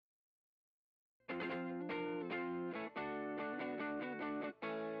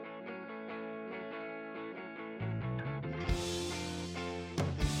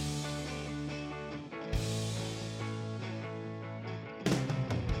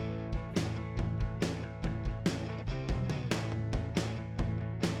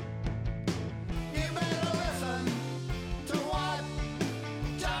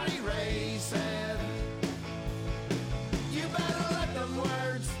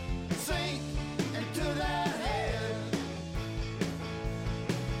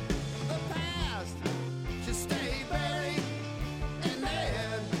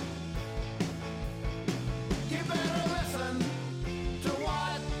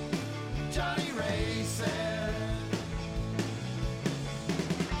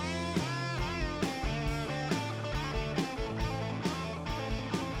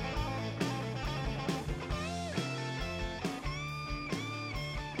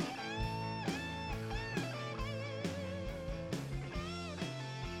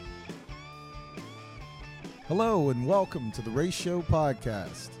Hello and welcome to the Ray Show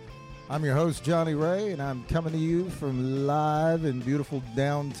podcast. I'm your host, Johnny Ray, and I'm coming to you from live in beautiful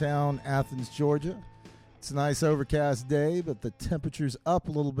downtown Athens, Georgia. It's a nice overcast day, but the temperature's up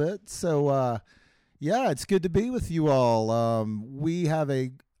a little bit. So, it's good to be with you all. We have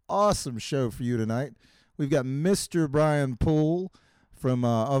a awesome show for you tonight. We've got Mr. Bryan Poole from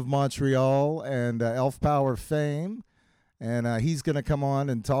of Montreal and Elf Power fame. And he's going to come on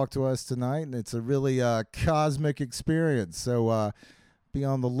and talk to us tonight, and it's a really cosmic experience. So be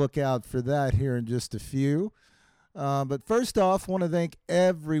on the lookout for that here in just a few. But first off, I want to thank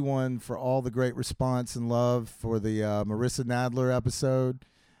everyone for all the great response and love for the Marissa Nadler episode.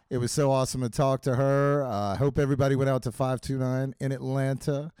 It was so awesome to talk to her. I hope everybody went out to 529 in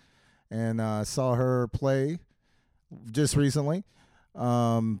Atlanta and saw her play just recently.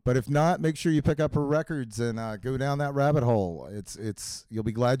 But if not, make sure you pick up her records and go down that rabbit hole. It's you'll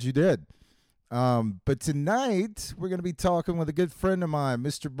be glad you did. But tonight we're going to be talking with a good friend of mine,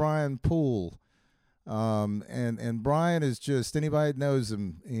 Mr. Bryan Poole. And Bryan is just, anybody that knows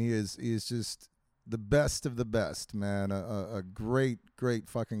him, he is just the best of the best, man. A great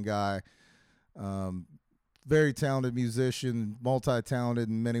fucking guy. Very talented musician, multi-talented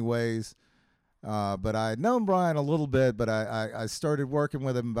in many ways. But I had known Bryan a little bit, but I started working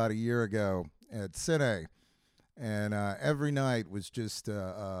with him about a year ago at Cine, and every night was just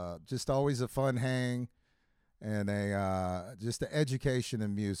always a fun hang and just an education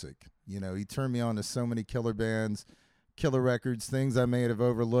in music. You know, he turned me on to so many killer bands, killer records, things I may have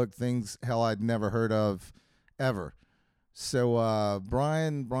overlooked, things hell I'd never heard of ever. So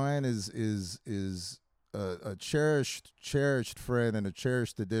Bryan is a cherished friend and a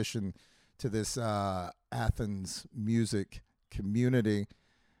cherished addition to this Athens music community,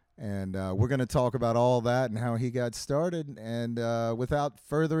 and we're going to talk about all that and how he got started. And without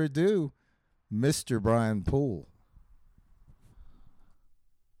further ado, Mr. Bryan Poole.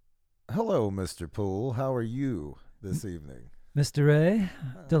 Hello, Mr. Poole. How are you this evening? Mr. Ray,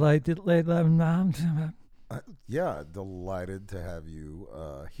 delighted to have you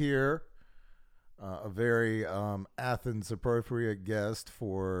here. A very Athens-appropriate guest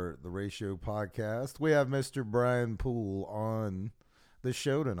for the Ray Show podcast. We have Mr. Bryan Poole on the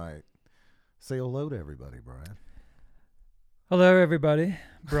show tonight. Say hello to everybody, Bryan. Hello, everybody.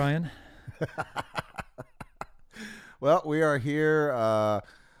 Bryan. Well, we are here.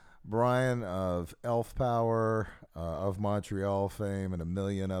 Bryan of Elf Power, of Montreal fame, and a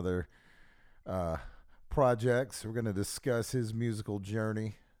million other projects. We're going to discuss his musical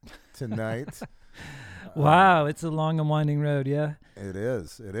journey tonight. Wow, it's a long and winding road, yeah. It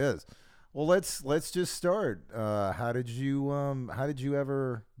is. Well, let's just start. How did you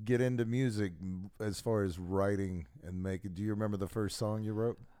ever get into music as far as writing and making? Do you remember the first song you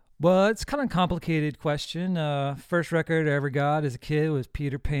wrote? Well, it's kind of a complicated question. First record I ever got as a kid was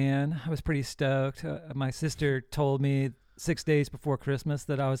Peter Pan. I was pretty stoked. My sister told me 6 days before Christmas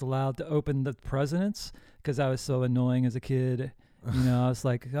that I was allowed to open the presents because I was so annoying as a kid. You know, I was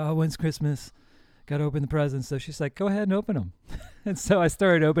like, oh, when's Christmas? Got to open the presents. So she's like, go ahead and open them. And so I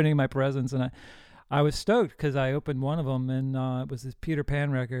started opening my presents, and I was stoked because I opened one of them, and it was this Peter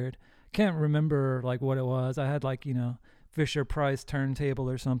Pan record. Can't remember like what it was. I had like, Fisher Price turntable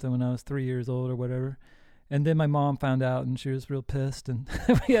or something when I was 3 years old or whatever. And then my mom found out, and she was real pissed, and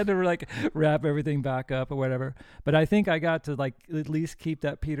we had to like wrap everything back up or whatever. But I think I got to like at least keep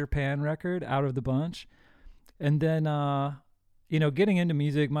that Peter Pan record out of the bunch. And then getting into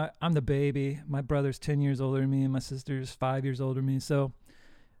music, I'm the baby. My brother's 10 years older than me, and my sister's 5 years older than me. So,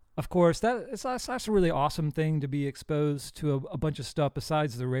 of course, that's a really awesome thing to be exposed to a bunch of stuff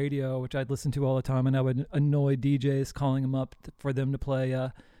besides the radio, which I'd listen to all the time, and I would annoy DJs calling them up for them to play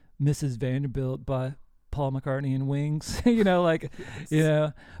Mrs. Vanderbilt by Paul McCartney and Wings.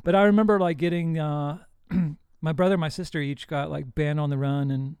 But I remember like getting my brother and my sister each got like Band on the Run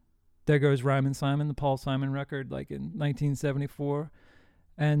and There Goes Rhymin' Simon, the Paul Simon record, like in 1974.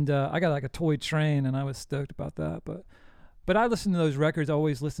 And I got like a toy train, and I was stoked about that. But I listened to those records. I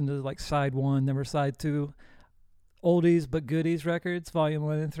always listened to like side one, never side two. Oldies but goodies records, volume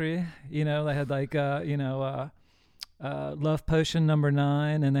 1 and 3. You know, they had like, Love Potion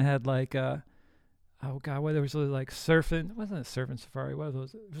 #9, and they had like, there was like Surfing. It wasn't a Surfing Safari. What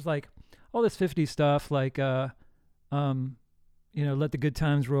was it? It was like all this 50s stuff, like, Let the Good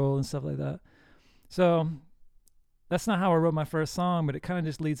Times Roll and stuff like that. So that's not how I wrote my first song, but it kind of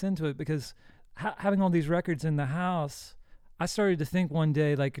just leads into it because having all these records in the house, I started to think one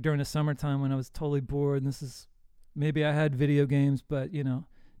day, like during the summertime when I was totally bored, and maybe I had video games, but,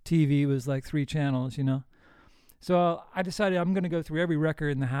 TV was like 3 channels, So I decided I'm going to go through every record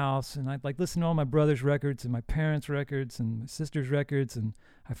in the house, and I'd like listen to all my brother's records and my parents' records and my sister's records, and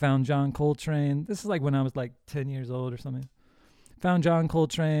I found John Coltrane. This is like when I was like 10 years old or something. Found John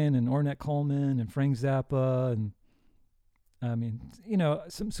Coltrane and Ornette Coleman and Frank Zappa, and I mean, you know,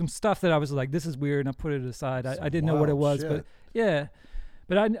 some stuff that I was like, this is weird, and I put it aside. I didn't know what it was, but yeah.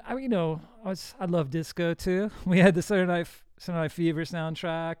 But I you know, I love disco too. We had the Saturday Night Fever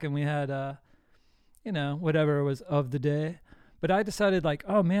soundtrack, and we had you know, whatever was of the day. But I decided like,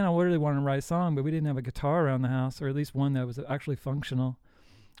 oh man, I really want to write a song, but we didn't have a guitar around the house, or at least one that was actually functional.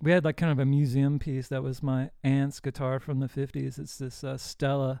 We had like kind of a museum piece that was my aunt's guitar from the 50s. It's this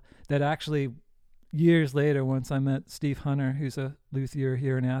Stella that actually years later, once I met Steve Hunter, who's a luthier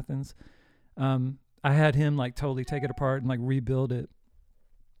here in Athens, I had him like totally take it apart and like rebuild it.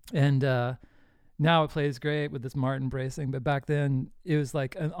 And now it plays great with this Martin bracing, but back then it was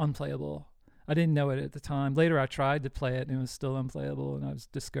like unplayable. I didn't know it at the time. Later I tried to play it and it was still unplayable, and I was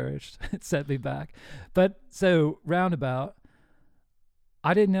discouraged. It set me back. But so roundabout,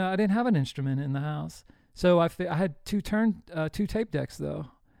 I didn't have an instrument in the house. So I had two tape decks though.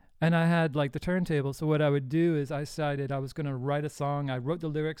 And I had like the turntable. So what I would do is I decided I was going to write a song. I wrote the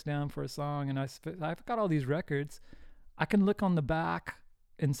lyrics down for a song, and I've got all these records. I can look on the back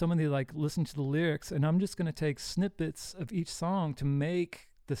and somebody like listen to the lyrics, and I'm just going to take snippets of each song to make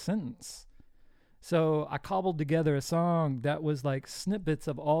the sentence. So I cobbled together a song that was like snippets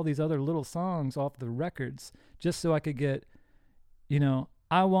of all these other little songs off the records, just so I could get, you know,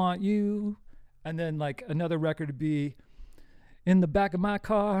 I want you. And then like another record to be in the back of my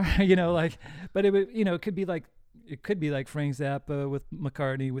car, you know, like, but it would, you know, it could be like Frank Zappa with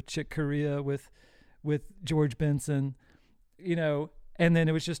McCartney, with Chick Corea, with George Benson, you know, and then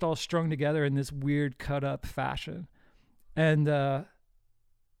it was just all strung together in this weird cut up fashion. And,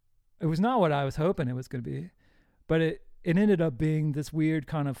 it was not what I was hoping it was going to be, but it ended up being this weird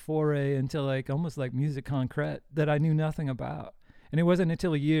kind of foray into like almost like musique concrète that I knew nothing about. And it wasn't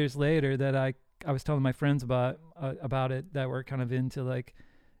until years later that I was telling my friends about it, that were kind of into like,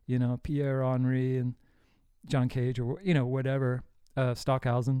 you know, Pierre Henry and John Cage, or, you know, whatever,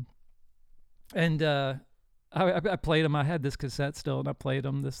 Stockhausen. And I played them. I had this cassette still, and I played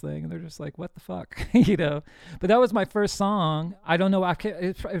them this thing, and they're just like, what the fuck, you know? But that was my first song. I don't know.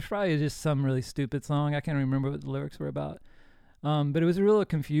 It's probably just some really stupid song. I can't remember what the lyrics were about. But it was a real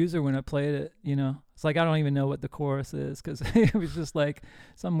confuser when I played it, you know? It's like, I don't even know what the chorus is, because it was just like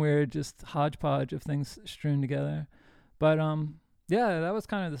some weird just hodgepodge of things strewn together. But yeah, that was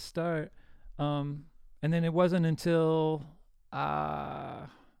kind of the start. And then it wasn't until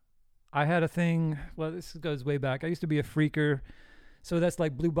I had a thing, well, this goes way back. I used to be a freaker. So that's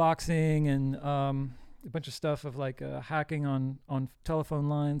like blue boxing and a bunch of stuff of like hacking on telephone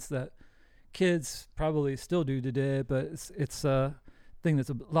lines that kids probably still do today, but it's a thing that's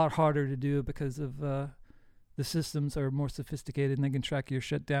a lot harder to do because of the systems are more sophisticated and they can track your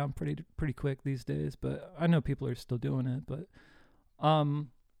shit down pretty quick these days. But I know people are still doing it. But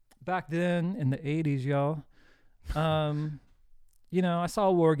back then in the 80s, y'all, you know, I saw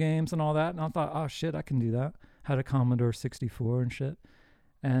War Games and all that, and I thought, oh shit, I can do that. Had a Commodore 64 and shit.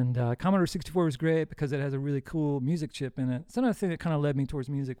 And Commodore 64 was great because it has a really cool music chip in it. So another thing that kind of led me towards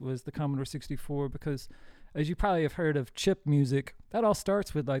music was the Commodore 64, because as you probably have heard of chip music, that all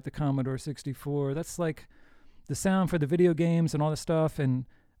starts with like the Commodore 64. That's like the sound for the video games and all this stuff, and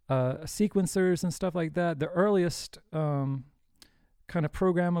sequencers and stuff like that. The earliest kind of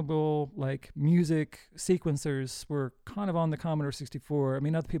programmable like music sequencers were kind of on the Commodore 64. I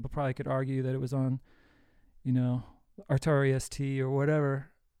mean, other people probably could argue that it was on, you know, Atari ST or whatever,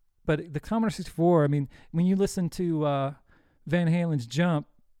 but the Commodore 64, I mean, when you listen to Van Halen's Jump,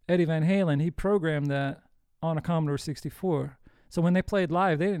 Eddie Van Halen, he programmed that on a Commodore 64. So when they played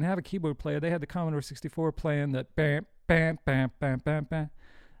live, they didn't have a keyboard player. They had the Commodore 64 playing that bam, bam, bam, bam, bam, bam.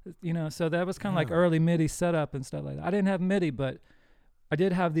 You know, so that was kind of like early MIDI setup and stuff like that. I didn't have MIDI, but I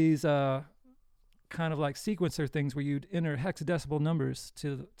did have these kind of like sequencer things where you'd enter hexadecimal numbers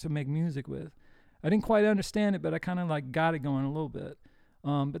to make music with. I didn't quite understand it, but I kind of like got it going a little bit.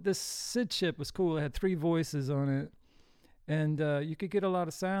 But this SID chip was cool. It had 3 voices on it, and you could get a lot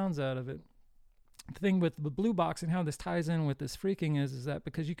of sounds out of it. The thing with the blue box and how this ties in with this freaking is that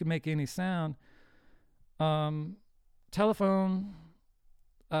because you can make any sound, telephone,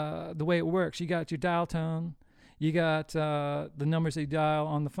 the way it works, you got your dial tone, you got the numbers that you dial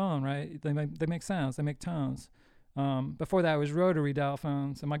on the phone, right? They make sounds, they make tones. Before that, it was rotary dial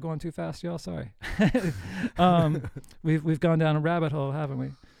phones. Am I going too fast, y'all? Sorry. We've gone down a rabbit hole, haven't we?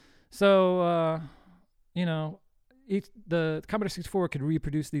 So, you know, the Commodore 64 could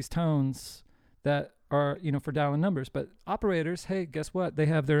reproduce these tones that are, for dialing numbers. But operators, hey, guess what? They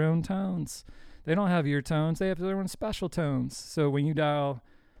have their own tones. They don't have your tones. They have their own special tones. So when you dial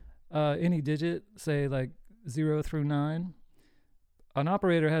any digit, say like 0 through 9, an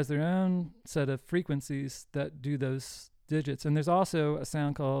operator has their own set of frequencies that do those digits. And there's also a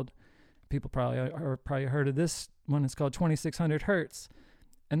sound called, people probably heard of this one, it's called 2600 hertz.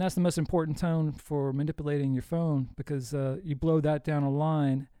 And that's the most important tone for manipulating your phone, because you blow that down a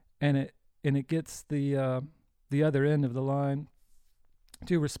line and it gets the other end of the line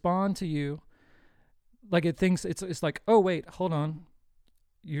to respond to you. Like it thinks it's like, oh wait, hold on,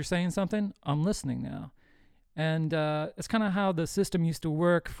 you're saying something? I'm listening now. And it's kind of how the system used to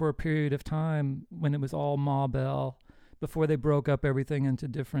work for a period of time when it was all Ma Bell, before they broke up everything into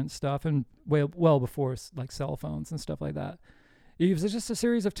different stuff, and well before like cell phones and stuff like that. It was just a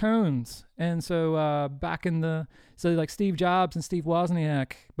series of tones. And so back in so like Steve Jobs and Steve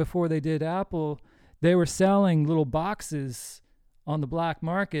Wozniak, before they did Apple, they were selling little boxes on the black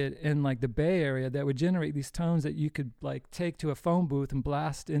market in like the Bay Area that would generate these tones that you could like take to a phone booth and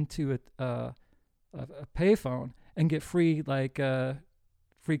blast into a payphone and get free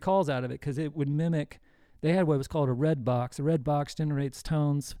calls out of it, because it would mimic. They had what was called a red box. A red box generates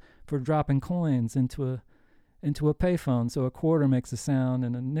tones for dropping coins into a payphone. So a quarter makes a sound,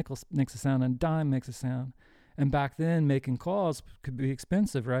 and a nickel makes a sound, and a dime makes a sound. And back then, making calls could be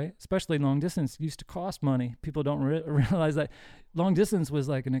expensive, right? Especially long distance used to cost money. People don't realize that long distance was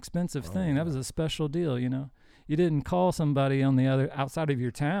like an expensive thing. That was a special deal, You didn't call somebody on the other outside of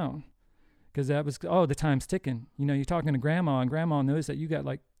your town, because that was, the time's ticking. You're talking to grandma, and grandma knows that you got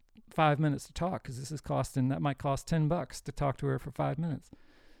like 5 minutes to talk, because that might cost $10 to talk to her for 5 minutes.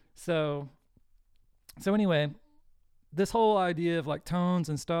 So anyway, this whole idea of like tones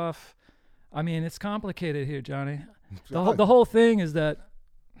and stuff, I mean, it's complicated here, Johnny. The whole thing is that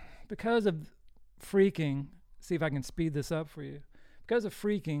because of freaking, see if I can speed this up for you. Because of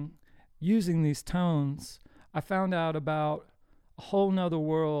freaking, using these tones, I found out about a whole nother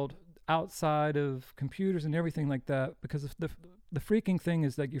world outside of computers and everything like that, because of the freaking thing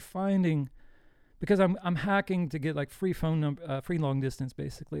is that you're finding, because I'm hacking to get like free phone number, free long distance,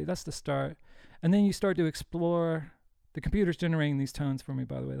 basically. That's the start. And then you start to explore, the computer's generating these tones for me,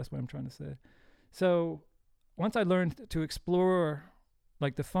 by the way, that's what I'm trying to say. So once I learned to explore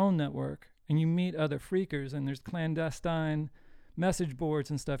like the phone network, and you meet other freakers, and there's clandestine message boards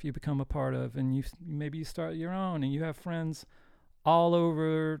and stuff you become a part of, and maybe you start your own, and you have friends all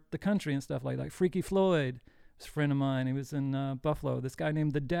over the country and stuff like that. Freaky Floyd was a friend of mine. He was in Buffalo. This guy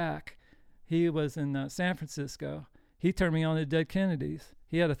named the Dak, he was in San Francisco. He turned me on to Dead Kennedys.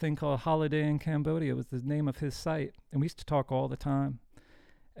 He had a thing called Holiday in Cambodia, was the name of his site, and we used to talk all the time.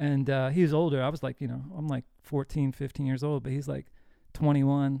 And he was older. I was like, I'm like 14, 15 years old, but he's like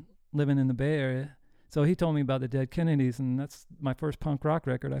 21, living in the Bay Area. So he told me about the Dead Kennedys, and that's my first punk rock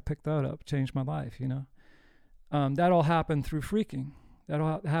record. I picked that up, changed my life, That all happened through freaking. That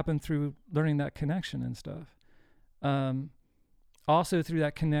all happened through learning that connection and stuff. Also through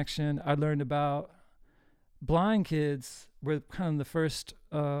that connection, I learned about blind kids were kind of the first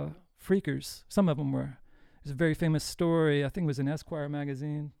freakers. Some of them were. There's a very famous story, I think it was in Esquire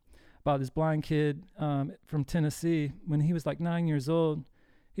magazine, about this blind kid from Tennessee. When he was like 9 years old,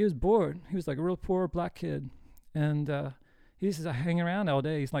 he was bored. He was like a real poor black kid. And he's just hanging around all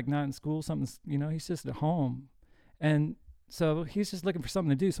day. He's like not in school, he's just at home. And so he's just looking for something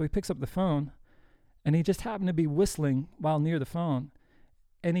to do. So he picks up the phone, and he just happened to be whistling while near the phone.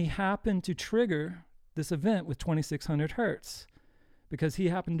 And he happened to trigger this event with 2600 hertz, because he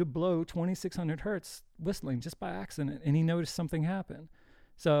happened to blow 2600 hertz whistling just by accident, and he noticed something happen.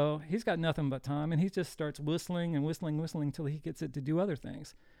 So he's got nothing but time, and he just starts whistling and whistling until he gets it to do other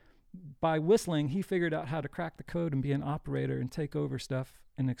things. By whistling, he figured out how to crack the code and be an operator and take over stuff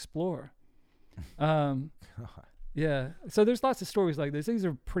and explore. Yeah. So there's lots of stories like this. These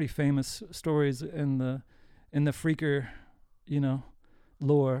are pretty famous stories in the freaker,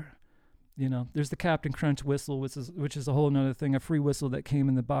 lore. There's the Captain Crunch whistle, which is a whole nother thing, a free whistle that came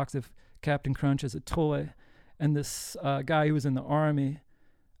in the box of Captain Crunch as a toy. And this guy who was in the army,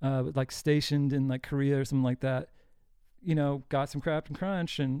 like stationed in like Korea or something like that, got some Captain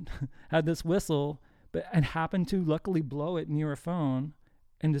Crunch and had this whistle, and happened to luckily blow it near a phone,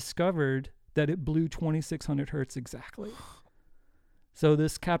 and discovered that it blew 2600 hertz exactly. So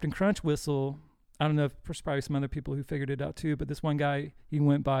this Captain Crunch whistle, I don't know if there's probably some other people who figured it out too, but this one guy, he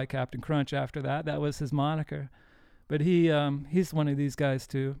went by Captain Crunch after that. That was his moniker. But he's one of these guys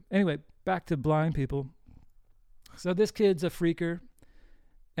too. Anyway, back to blind people. So this kid's a freaker.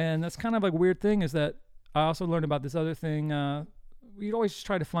 And that's kind of like a weird thing, is that I also learned about this other thing we'd always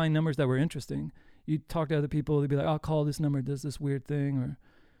try to find numbers that were interesting. You'd talk to other people, they'd be like, "I'll call this number, it does this weird thing," or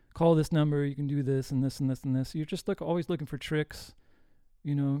 "Call this number, you can do this and this and this and this." You're just always looking for tricks.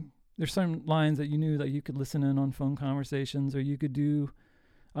 You know, there's some lines that you knew that you could listen in on phone conversations, or you could do,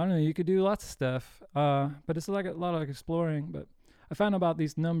 I don't know, you could do lots of stuff. But it's like a lot of exploring. But I found about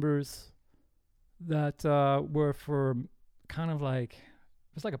these numbers that were for kind of like,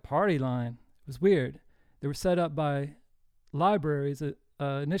 it was like a party line. It was weird. They were set up by libraries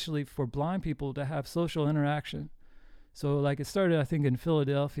initially for blind people to have social interaction. So like it started, I think, in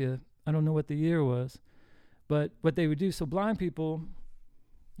Philadelphia. I don't know what the year was, but what they would do, so blind people,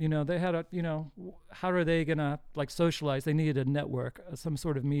 you know, they had how are they going to like socialize? They needed a network, some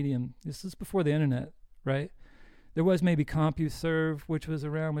sort of medium. This is before the internet, right? There was maybe CompuServe, which was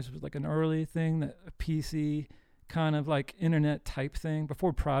around, which was like an early thing, that a PC kind of like internet type thing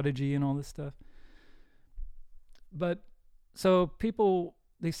before Prodigy and all this stuff. But so people,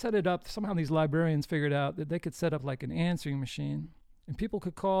 they set it up, somehow these librarians figured out that they could set up like an answering machine, and people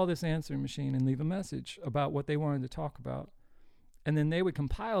could call this answering machine and leave a message about what they wanted to talk about. And then they would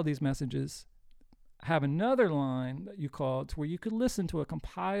compile these messages, have another line that you called to where you could listen to a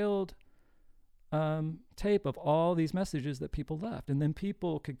compiled tape of all these messages that people left. And then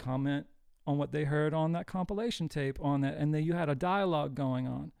people could comment on what they heard on that compilation tape on that. And then you had a dialogue going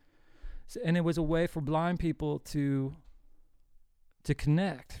on. So, and it was a way for blind people to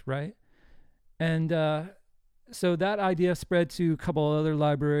connect, right? And so that idea spread to a couple other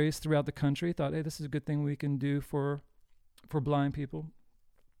libraries throughout the country. Thought, hey, this is a good thing we can do for blind people.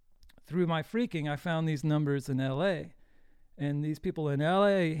 Through my freaking, I found these numbers in LA, and these people in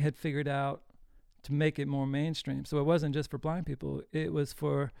LA had figured out to make it more mainstream. So it wasn't just for blind people, it was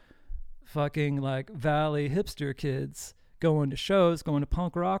for fucking like Valley hipster kids going to shows, going to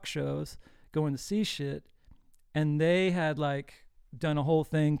punk rock shows, going to see shit. And they had like done a whole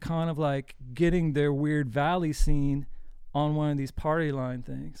thing kind of like getting their weird Valley scene on one of these party line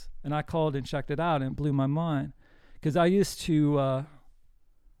things. And I called and checked it out, and it blew my mind. Because I used to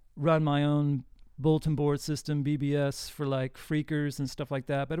run my own bulletin board system, BBS, for like freakers and stuff like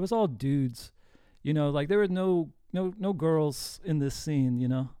that. But it was all dudes, you know, like there were no girls in this scene, you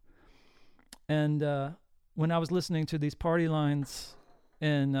know. And when I was listening to these party lines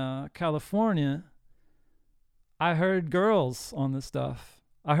in California, I heard girls on this stuff.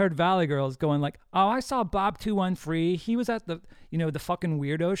 I heard Valley girls going like, "Oh, I saw Bob 213. He was at the fucking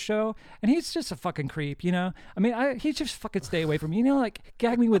weirdo show, and he's just a fucking creep, you know? I mean, he just fucking stay away from me, you know, like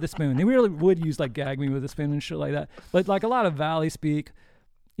gag me with a spoon." They really would use like gag me with a spoon and shit like that. But like a lot of Valley speak,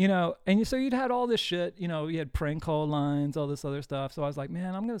 you know, and so you'd had all this shit, you know, you had prank call lines, all this other stuff. So I was like,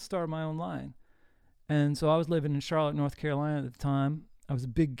 man, I'm going to start my own line. And so I was living in Charlotte, North Carolina at the time. I was a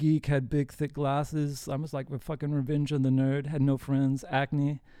big geek, had big, thick glasses. I was like a fucking Revenge of the Nerd, had no friends,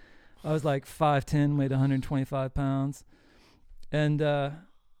 acne. I was like 5'10", weighed 125 pounds. And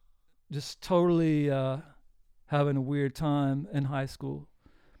just totally having a weird time in high school.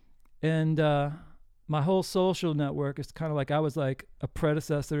 And my whole social network is kind of like, I was like a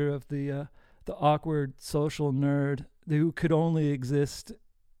predecessor of the awkward social nerd who could only exist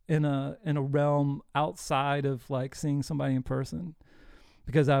in a realm outside of like seeing somebody in person.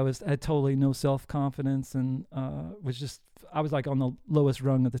 Because I had totally no self-confidence, and I was like on the lowest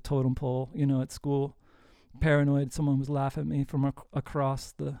rung of the totem pole, you know, at school. Paranoid, someone was laughing at me from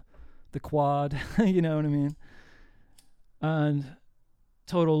across the quad, you know what I mean? And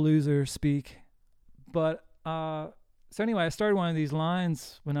total loser speak. But, so anyway, I started one of these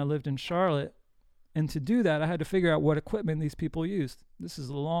lines when I lived in Charlotte, and to do that, I had to figure out what equipment these people used. This is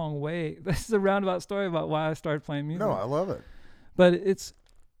a long way. This is a roundabout story about why I started playing music. No, I love it. But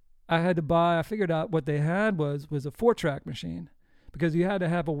I figured out what they had was a 4-track machine, because you had to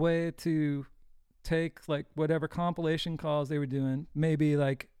have a way to take like whatever compilation calls they were doing. Maybe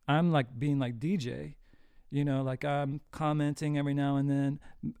like I'm like being like DJ, you know, like I'm commenting every now and then.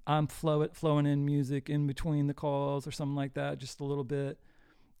 I'm flowing in music in between the calls or something like that, just a little bit,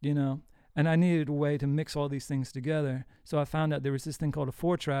 you know. And I needed a way to mix all these things together. So I found out there was this thing called a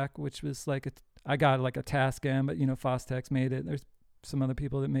 4-track, which was like I got like a Tascam, but you know, Fostex made it. There's some other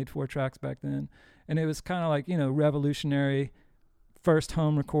people that made 4-tracks back then. And it was kind of like, you know, revolutionary first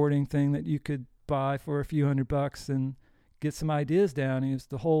home recording thing that you could buy for a few $100 and get some ideas down. It was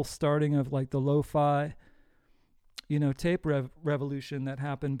the whole starting of like the lo-fi, you know, tape revolution that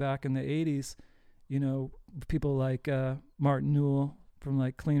happened back in the 80s. You know, people like Martin Newell from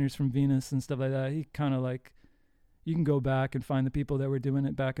like Cleaners from Venus and stuff like that. He kind of like, you can go back and find the people that were doing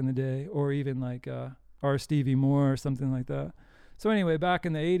it back in the day, or even like R. Stevie Moore or something like that. So anyway, back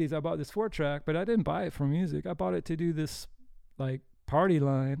in the 80s, I bought this 4-track, but I didn't buy it for music. I bought it to do this like party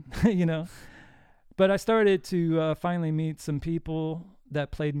line, you know. But I started to finally meet some people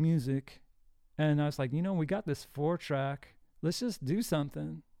that played music, and I was like, we got this 4-track. Let's just do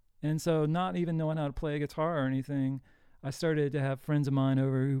something. And so, not even knowing how to play a guitar or anything, I started to have friends of mine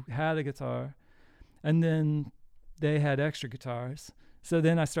over who had a guitar, and then they had extra guitars. So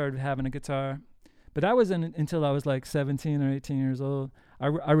then I started having a guitar. But that wasn't until I was like 17 or 18 years old. I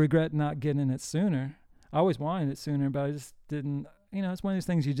regret not getting it sooner. I always wanted it sooner, but I just didn't. It's one of those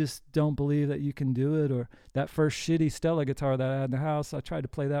things you just don't believe that you can do it. Or that first shitty Stella guitar that I had in the house, I tried to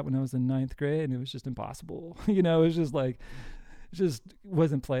play that when I was in 9th grade, and it was just impossible. It was just like, it just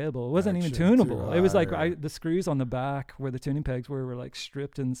wasn't playable. It wasn't even tunable. It was like the screws on the back where the tuning pegs were like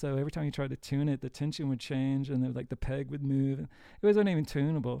stripped, and so every time you tried to tune it, the tension would change, and then like the peg would move, and it wasn't even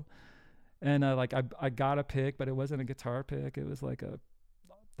tunable. And I got a pick, but it wasn't a guitar pick. It was like a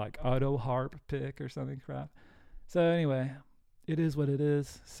auto harp pick or something crap. So anyway, it is what it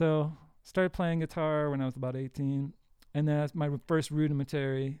is. So started playing guitar when I was about 18, and then my first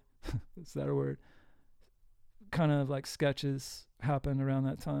rudimentary, is that a word? Kind of like sketches happened around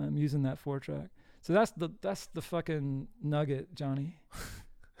that time using that 4-track. So that's the fucking nugget, Johnny.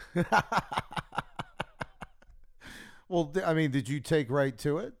 Well, I mean, did you take right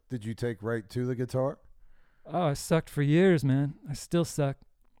to it? Did you take right to the guitar? Oh, I sucked for years, man. I still suck.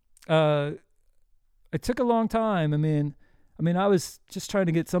 It took a long time. I mean, I was just trying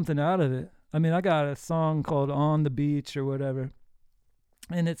to get something out of it. I mean, I got a song called On the Beach or whatever,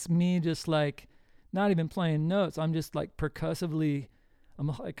 and it's me just like not even playing notes. I'm just like percussively, I'm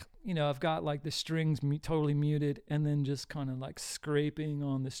like, I've got like the strings totally muted, and then just kind of like scraping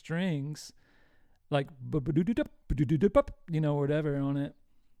on the strings, like whatever on it,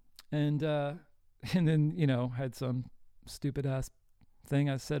 and then had some stupid ass thing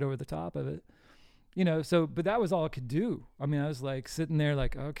I said over the top of it, so but that was all I could do. I mean, I was like sitting there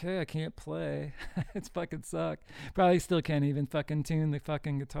like, okay, I can't play. It's fucking suck. Probably still can't even fucking tune the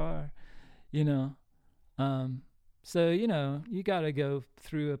fucking guitar, so you gotta go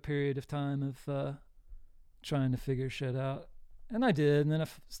through a period of time of trying to figure shit out. And I did, and then I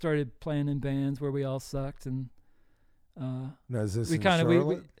started playing in bands where we all sucked, and now, is this in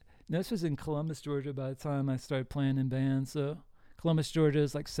Charlotte? This was in Columbus, Georgia. By the time I started playing in bands, so Columbus, Georgia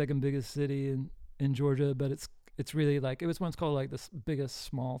is like second biggest city in Georgia, but it's really like, it was once called like the biggest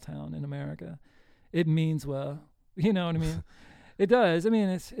small town in America. It means well, you know what I mean? It does. I mean,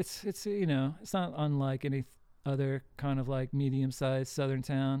 it's it's not unlike any other kind of like medium-sized southern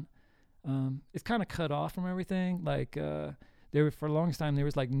town. It's kind of cut off from everything. Like there were, for the longest time, there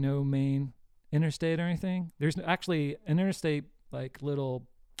was like no main interstate or anything. There's actually an interstate like little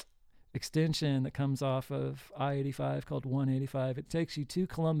extension that comes off of I-85 called 185. It takes you to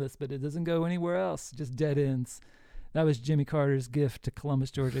Columbus, but it doesn't go anywhere else. Just dead ends. That was Jimmy Carter's gift to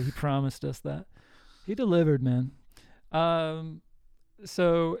Columbus, Georgia. He promised us that. He delivered, man.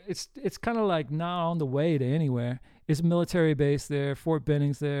 So it's kind of like not on the way to anywhere. It's a military base there. Fort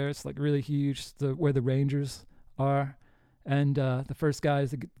Benning's there. It's like really huge. Where the Rangers are, and the first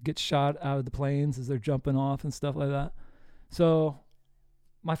guys that get shot out of the planes as they're jumping off and stuff like that. So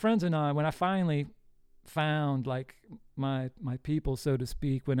my friends and I, when I finally found like my people, so to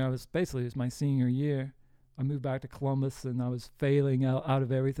speak, when I was basically, it was my senior year, I moved back to Columbus, and I was failing out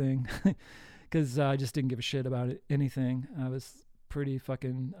of everything because I just didn't give a shit about anything. I was pretty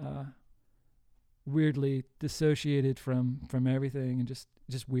fucking weirdly dissociated from everything, and just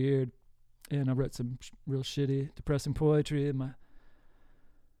weird. And I wrote some real shitty, depressing poetry, and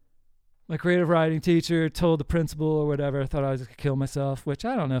my creative writing teacher told the principal or whatever, I thought I was going to kill myself, which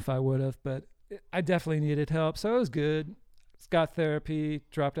I don't know if I would have, but I definitely needed help. So it was good. Got therapy,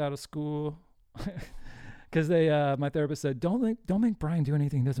 dropped out of school because my therapist said, don't make Bryan do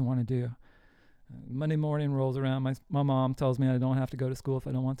anything he doesn't want to do. Monday morning rolls around. My mom tells me I don't have to go to school if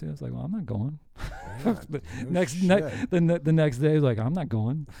I don't want to. I was like, well, I'm not going. The next day, I was like, I'm not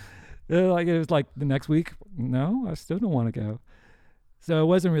going. Like it was like the next week, no, I still don't want to go. So it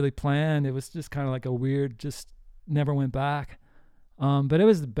wasn't really planned. It was just kind of like a weird, just never went back. But it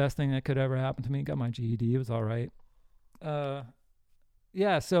was the best thing that could ever happen to me. Got my GED. It was all right.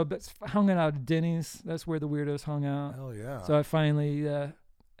 Yeah, so but hung out at Denny's. That's where the weirdos hung out. Hell yeah. So I finally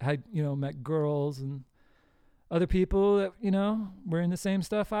had, met girls and other people that, were in the same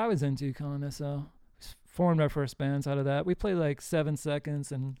stuff I was into, kind of. So formed our first bands out of that. We played like 7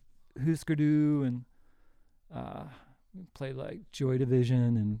 Seconds and Husker Du, and we played like Joy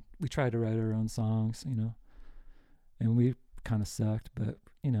Division, and we tried to write our own songs, and we kind of sucked, but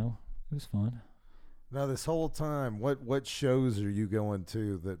it was fun. Now this whole time, what shows are you going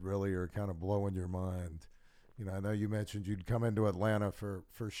to that really are kind of blowing your mind? I know you mentioned you'd come into Atlanta for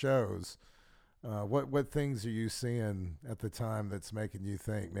shows. What things are you seeing at the time that's making you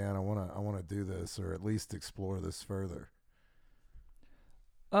think, man, I wanna do this, or at least explore this further?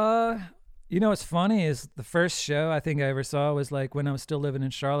 What's funny is the first show I think I ever saw was like when I was still living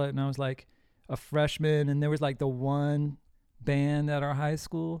in Charlotte, and I was like a freshman, and there was like the one band at our high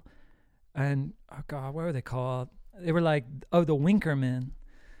school, and oh god, what were they called? They were like, the Winkermen.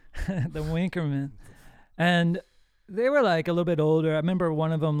 The Winkermen. And they were like a little bit older. I remember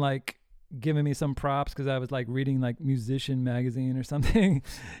one of them like giving me some props because I was like reading like Musician magazine or something,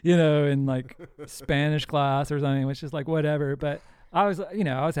 in like Spanish class or something, which is like whatever. But I was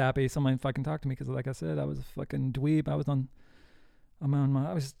happy someone fucking talked to me because, like I said, I was a fucking dweeb. I was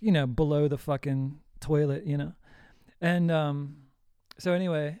below the fucking toilet, And so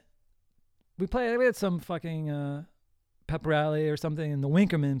anyway, we had some fucking pep rally or something, and the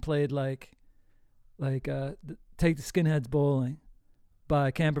Winkermen played like Take the Skinheads Bowling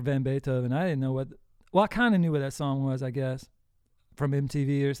by Camper Van Beethoven. I didn't know I kind of knew what that song was, I guess, from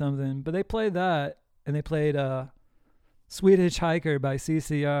MTV or something. But they played that, and they played Sweet Hitchhiker by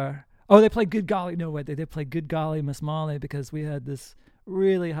CCR. Oh, they played Good Golly. No, wait, they did play Good Golly Miss Molly, because we had this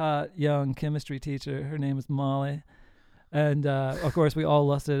really hot young chemistry teacher. Her name was Molly. And, of course, we all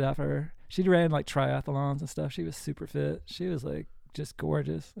lusted after her. She ran, like, triathlons and stuff. She was super fit. She was, like, just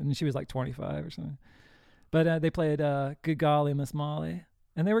gorgeous. And she was, like, 25 or something. But they played Good Golly Miss Molly.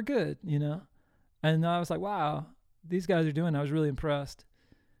 And they were good, And I was like, wow, these guys are doing it. I was really impressed.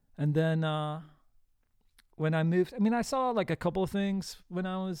 And then when I moved, I saw, like, a couple of things when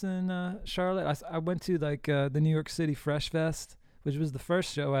I was in Charlotte. I went to, like, the New York City Fresh Fest, which was the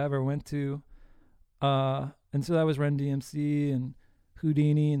first show I ever went to. And so that was Run DMC and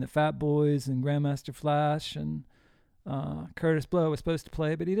Houdini and the Fat Boys and Grandmaster Flash, and Curtis Blow was supposed to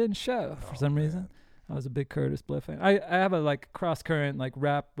play, but he didn't show for some reason. I was a big Curtis Blow fan. I have a like cross current, like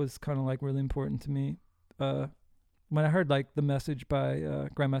rap was kind of like really important to me. When I heard like the message by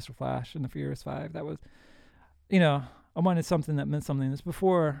Grandmaster Flash and the Furious Five, that was, I wanted something that meant something. This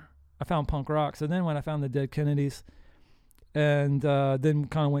before I found punk rock. So then when I found the Dead Kennedys, and then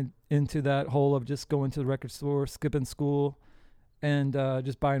kind of went into that hole of just going to the record store, skipping school, and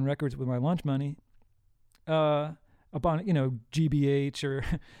just buying records with my lunch money, upon, GBH or,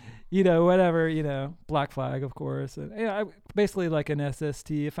 whatever, Black Flag, of course. And, I basically like an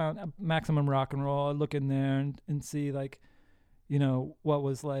SST. I found Maximum Rock and Roll. I'd look in there and see, like, what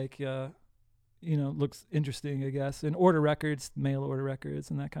was like, looks interesting, I guess. And order records, mail order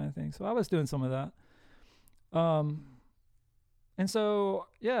records and that kind of thing. So I was doing some of that. And so,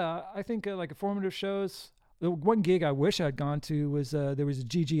 yeah, I think like formative shows. The one gig I wish I'd gone to was there was a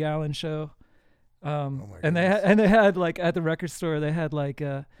Gigi Allen show, and they had like at the record store they had like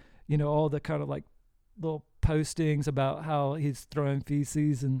all the kind of like little postings about how he's throwing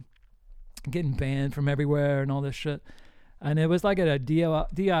feces and getting banned from everywhere and all this shit, and it was like at a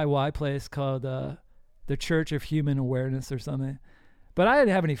DIY place called the Church of Human Awareness or something. But I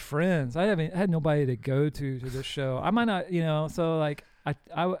didn't have any friends. I had nobody to go to this show. I might not, so like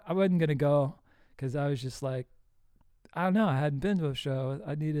I wasn't going to go because I was just like, I don't know. I hadn't been to a show.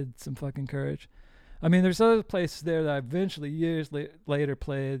 I needed some fucking courage. There's other places there that I eventually years later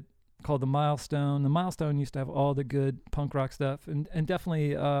played called the Milestone. The Milestone used to have all the good punk rock stuff and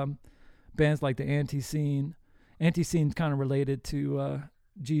definitely bands like the Anti-Scene. Anti-Scene kind of related to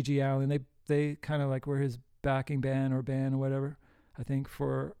Gigi Allen. They kind of like were his backing band or whatever. I think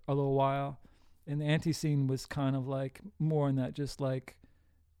for a little while, and the Anti-Scene was kind of like more in that just like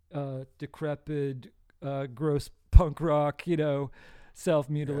decrepit, gross punk rock,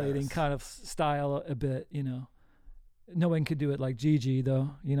 self-mutilating kind of style a bit, No one could do it like Gigi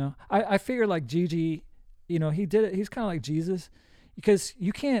though, I figure like Gigi, he did it. He's kind of like Jesus, because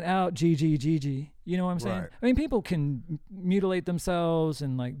you can't out Gigi. You know what I'm saying? Right. People can mutilate themselves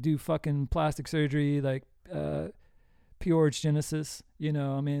and like do fucking plastic surgery, like Pure Genesis,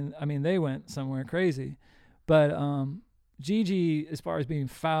 they went somewhere crazy, but Gigi, as far as being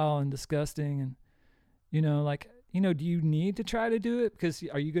foul and disgusting, and do you need to try to do it? Because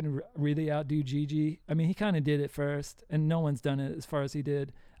are you going to really outdo Gigi? He kind of did it first, and no one's done it as far as he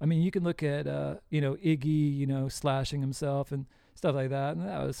did. You can look at Iggy, slashing himself and stuff like that, and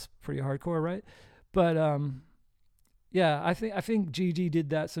that was pretty hardcore, right? But yeah, I think Gigi did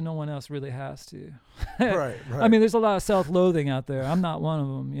that, so no one else really has to. Right. There's a lot of self-loathing out there. I'm not one of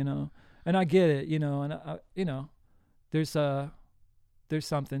them, and I get it, and there's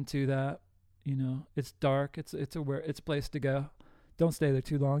something to that, It's dark. It's a place to go. Don't stay there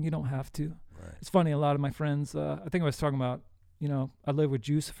too long. You don't have to. Right. It's funny. A lot of my friends, I think I was talking about, I lived with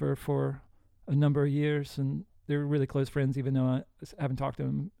Jucifer for a number of years, and they're really close friends, even though I haven't talked to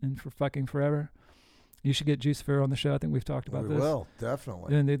them in for fucking forever. You should get Jucifer on the show. I think we've talked about this. We will,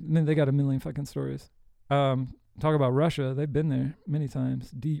 definitely. And they got a million fucking stories. Talk about Russia. They've been there many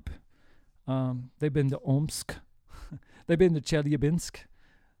times, deep. They've been to Omsk. They've been to Chelyabinsk.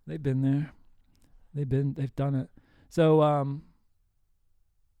 They've been there. They've done it. So,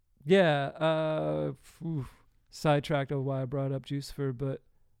 sidetracked of why I brought up Jucifer, but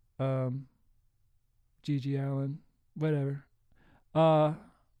Gigi Allen, whatever.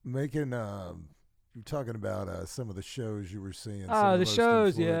 You're talking about some of the shows you were seeing. The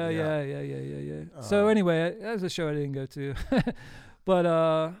shows, yeah. So anyway, that was a show I didn't go to.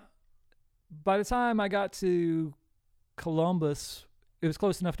 But by the time I got to Columbus, it was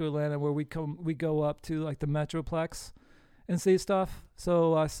close enough to Atlanta where we go up to like the Metroplex and see stuff.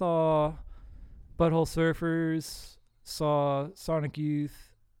 So I saw Butthole Surfers, saw Sonic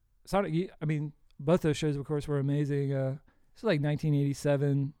Youth. I mean, both those shows, of course, were amazing. It's like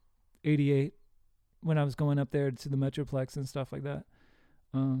 1987, 88 when I was going up there to the Metroplex and stuff like that.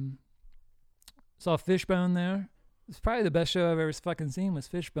 Saw Fishbone there. It's probably the best show I've ever fucking seen was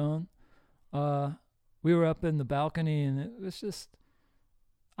Fishbone. We were up in the balcony and it was just,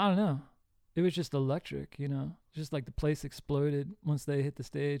 I don't know. It was just electric, you know, just like the place exploded once they hit the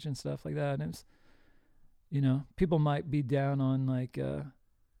stage and stuff like that. And it was, you know, people might be down on like,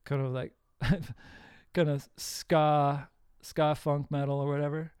 kind of like, kind of ska funk metal or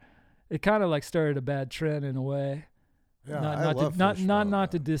whatever. It kind of like started a bad trend in a way. Yeah,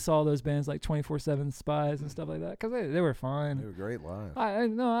 not to diss all those bands like 24/7 Spies and stuff like that, because they were fine. They were great live. I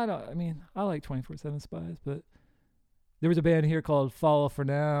like 24/7 Spies, but there was a band here called Follow For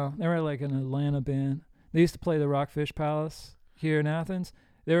Now. They were like an Atlanta band. They used to play the Rockfish Palace here in Athens.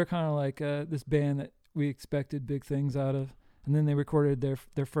 They were kind of like this band that we expected big things out of. And then they recorded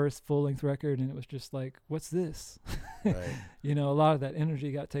their first full-length record, and it was just like, what's this? Right. You know, a lot of that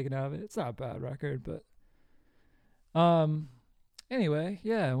energy got taken out of it. It's not a bad record, but anyway,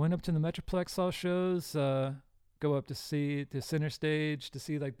 yeah, I went up to the Metroplex, saw shows, go up to see the center stage to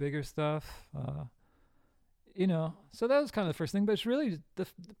see like bigger stuff. You know, so that was kind of the first thing, but it's really the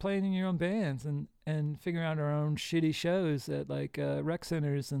playing in your own bands and figuring out our own shitty shows at like rec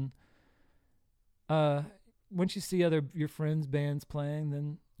centers. And once you see your friends' bands playing,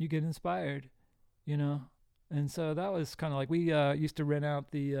 then you get inspired, you know. And so that was kind of like, we used to rent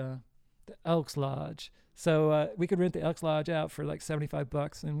out the Elks Lodge. So we could rent the Elks Lodge out for like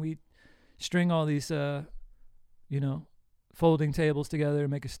 $75, and we'd string all these, you know, folding tables together and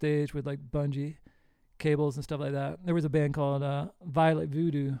make a stage with like bungee cables and stuff like that. There was a band called Violet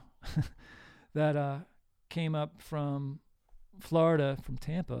Voodoo that came up from Florida, from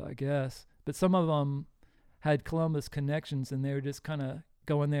Tampa, I guess. But some of them had Columbus connections, and they were just kind of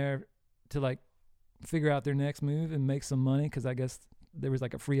going there to like figure out their next move and make some money, because I guess there was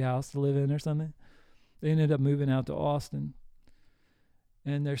like a free house to live in or something. They ended up moving out to Austin,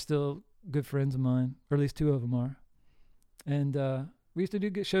 and they're still good friends of mine, or at least two of them are. And we used to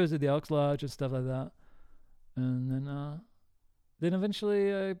do good shows at the Elks Lodge and stuff like that. And then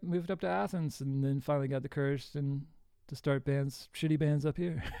eventually I moved up to Athens, and then finally got the courage to start shitty bands up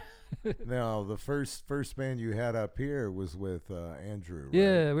here. Now, the first band you had up here was with Andrew, right?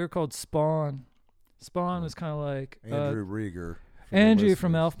 Yeah, we were called Spawn. Spawn was kind of like Andrew Rieger. Andrew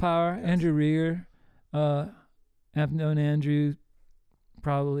from Elf Power. Yes. Andrew Rieger. I've known Andrew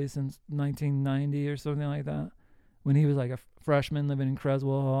probably since 1990 or something like that, when he was like a freshman living in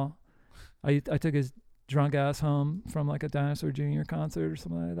Creswell Hall. I took his drunk ass home from like a Dinosaur Jr. concert or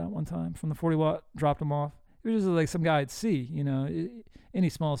something like that one time from the 40 Watt, dropped him off. It was just like some guy I'd see, you know, any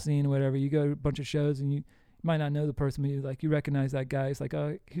small scene or whatever. You go to a bunch of shows and you might not know the person, but you recognize that guy. It's like,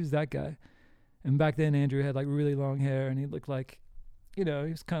 oh, who's that guy? And back then Andrew had like really long hair, and he looked like, you know,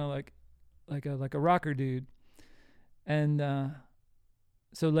 he was kind of like a rocker dude. And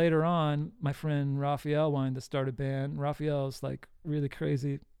so later on, my friend Raphael wanted to start a band. Raphael's like really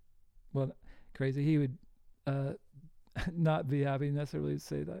crazy. Well, crazy. He would not be happy necessarily to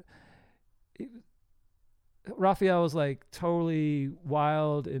say that. Raphael was like totally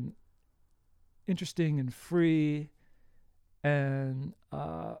wild and interesting and free, and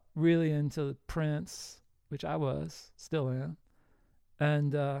really into Prince, which I still am.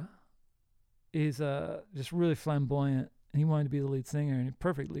 And he's just really flamboyant, and he wanted to be the lead singer, and a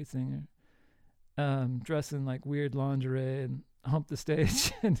perfect lead singer. Dress in like weird lingerie and hump the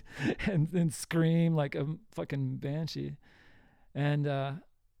stage and then scream like a fucking banshee. And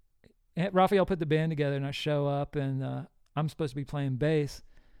Raphael put the band together, and I show up, and I'm supposed to be playing bass.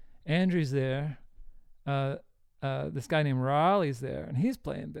 Andrew's there. This guy named Raleigh's there, and he's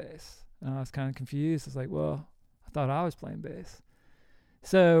playing bass. And I was kind of confused. I was like, well, I thought I was playing bass.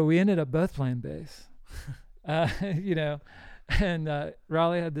 So we ended up both playing bass, you know, and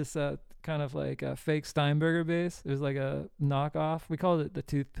Raleigh had this kind of like a fake Steinberger bass. It was like a knockoff. We called it the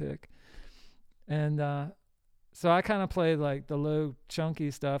toothpick. And so I kind of played like the low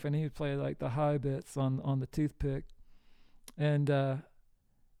chunky stuff, and he would play like the high bits on the toothpick. And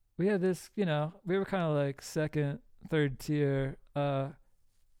we had this, you know, we were kind of like second, third tier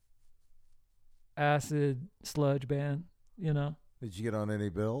acid sludge band, you know. Did you get on any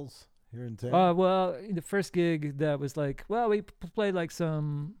bills here in town? Well, the first gig that was like, well, we played like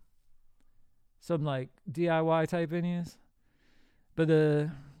some like DIY type venues, but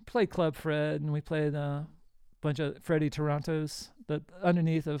played Club Fred, and we played a bunch of Freddie Toronto's that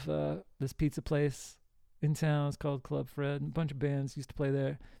underneath of this pizza place in town. It's called Club Fred, and a bunch of bands used to play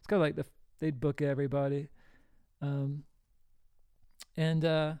there. It's kind of like they'd book everybody,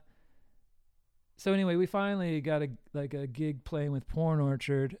 so anyway, we finally got a gig playing with Porn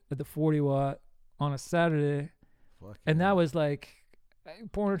Orchard at the 40 Watt on a Saturday. And that was like,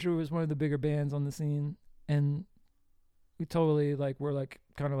 Porn Orchard was one of the bigger bands on the scene, and we totally like were like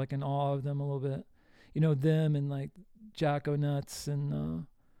kind of like in awe of them a little bit, you know, them and like Jacko Nuts and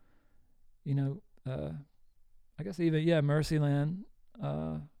I guess even Mercyland.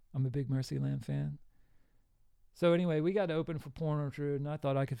 I'm a big Mercyland fan. So anyway, we got to open for Porn Orchard, and I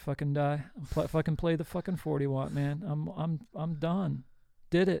thought I could fucking die. Fucking play the fucking 40 Watt, man. I'm done.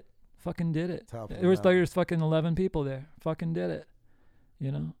 Did it. Fucking did it. There's fucking 11 people there. Fucking did it.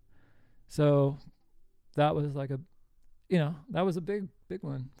 You know. So that was like that was a big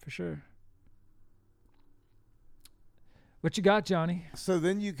one for sure. What you got, Johnny? So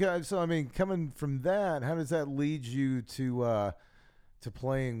then you guys. So I mean, coming from that, how does that lead you to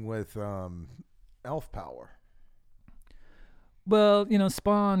playing with Elf Power? Well, you know,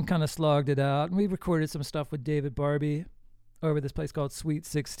 Spawn kind of slogged it out, and we recorded some stuff with David Barbie over this place called Sweet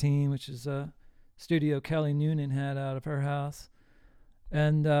 16, which is a studio Kelly Noonan had out of her house.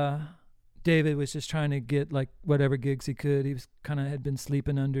 And David was just trying to get like whatever gigs he could. He was had been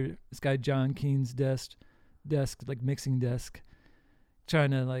sleeping under this guy John Keene's desk, like mixing desk, trying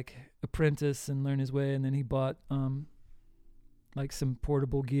to like apprentice and learn his way. And then he bought like some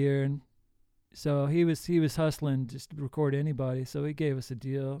portable gear, and so he was hustling just to record anybody. So he gave us a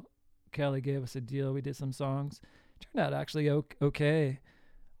deal. Kelly gave us a deal. We did some songs. Turned out actually okay.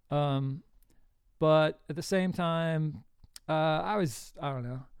 But at the same time, I don't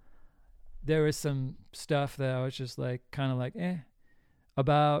know. There was some stuff that I was just like kind of like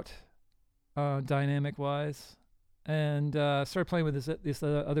about dynamic wise, and started playing with this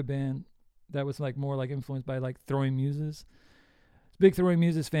other band that was like more like influenced by like Throwing Muses. Big Throwing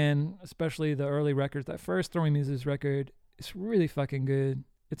Muses fan, especially the early records. That first Throwing Muses record is really fucking good.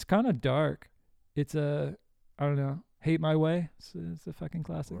 It's kind of dark. It's I don't know, Hate My Way. It's a fucking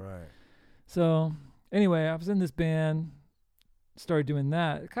classic. Right. So anyway, I was in this band, started doing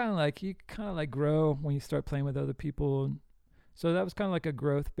that. You kind of like grow when you start playing with other people. And so that was kind of like a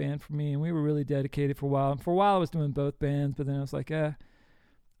growth band for me, and we were really dedicated for a while. And for a while I was doing both bands, but then I was like, I'm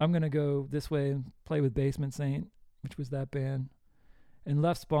going to go this way and play with Basement Saint, which was that band. And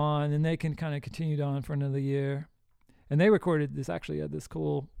left Spawn, and they continued on for another year. And they recorded this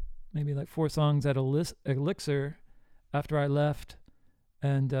cool, maybe like 4 songs at Elixir after I left.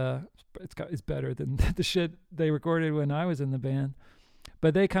 And it's better than the shit they recorded when I was in the band.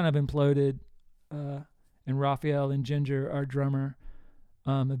 But they kind of imploded, and Raphael and Ginger, our drummer,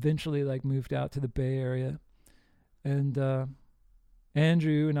 eventually like moved out to the Bay Area. And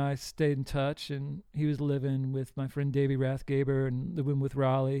Andrew and I stayed in touch, and he was living with my friend Davey Rathgaber and living with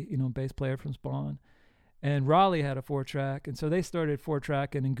Raleigh, you know, bass player from Spawn. And Raleigh had a 4-track, and so they started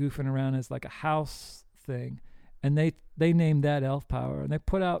 4-tracking and goofing around as like a house thing. And they named that Elf Power. And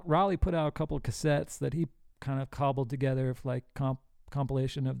Raleigh put out a couple of cassettes that he kind of cobbled together of like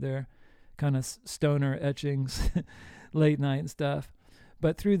compilation of their kind of stoner etchings, late night and stuff.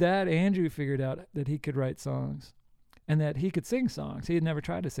 But through that, Andrew figured out that he could write songs. And that he could sing songs. He had never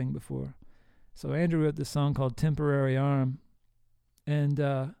tried to sing before. So Andrew wrote this song called Temporary Arm. And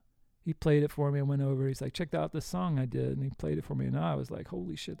he played it for me and went over. He's like, check out this song I did. And he played it for me. And I was like,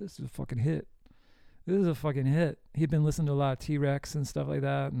 holy shit, this is a fucking hit. This is a fucking hit. He'd been listening to a lot of T-Rex and stuff like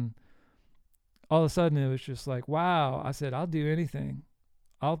that. And all of a sudden it was just like, wow. I said, I'll do anything.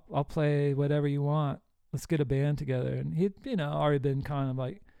 I'll play whatever you want. Let's get a band together. And he'd, already been kind of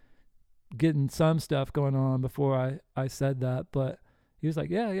like getting some stuff going on before I said that, but he was like,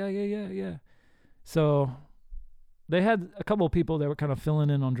 yeah. So they had a couple of people that were kind of filling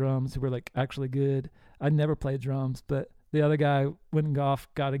in on drums who were like actually good. I'd never played drums, but the other guy went off,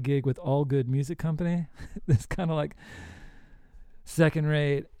 got a gig with All Good Music Company. This kind of like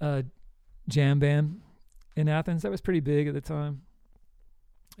second-rate jam band in Athens that was pretty big at the time.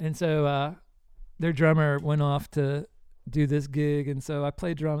 And so their drummer went off to do this gig, and so I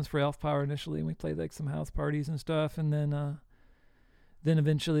played drums for Elf Power initially, and we played like some house parties and stuff, and then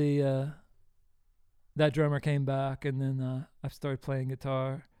eventually that drummer came back, and then I started playing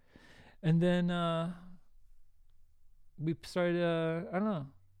guitar, and then we started I don't know,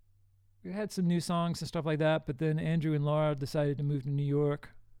 we had some new songs and stuff like that, but then Andrew and Laura decided to move to New York.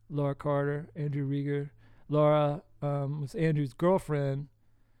 Laura Carter, Andrew Rieger. Laura was Andrew's girlfriend.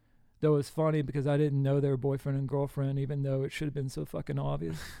 Though it was funny because I didn't know they were boyfriend and girlfriend, even though it should have been so fucking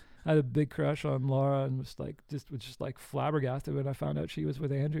obvious. I had a big crush on Laura and was just flabbergasted when I found out she was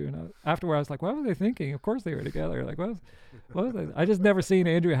with Andrew. And afterward, I was like, what were they thinking? Of course they were together. Like, what was they? I just never seen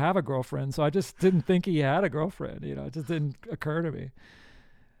Andrew have a girlfriend, so I just didn't think he had a girlfriend. You know, it just didn't occur to me.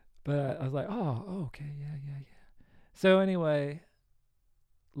 But I was like, oh, okay, yeah. So anyway,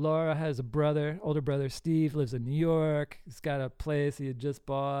 Laura has a brother, older brother, Steve, lives in New York. He's got a place he had just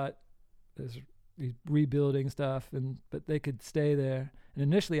bought. He's rebuilding stuff, but they could stay there. And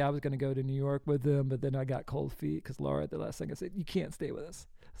initially I was going to go to New York with them, but then I got cold feet because Laura at the last second said, you can't stay with us.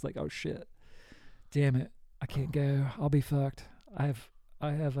 It's like, oh shit, damn it, I can't go. I'll be fucked. I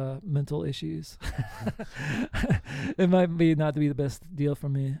have mental issues. It might be not to be the best deal for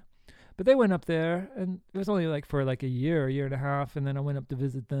me. But they went up there, and it was only like for like a year and a half, and then I went up to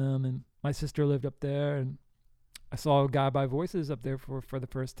visit them, and my sister lived up there, and I saw God by Voices up there for the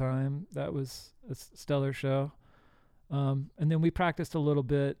first time. That was a stellar show. And then we practiced a little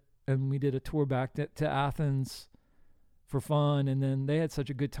bit, and we did a tour back to Athens for fun, and then they had such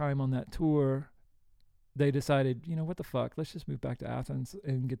a good time on that tour, they decided, you know, what the fuck, let's just move back to Athens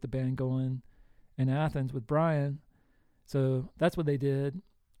and get the band going in Athens with Bryan. So that's what they did,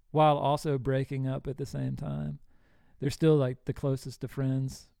 while also breaking up at the same time. They're still like the closest of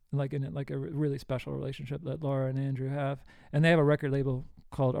friends, like in like a really special relationship that Laura and Andrew have. And they have a record label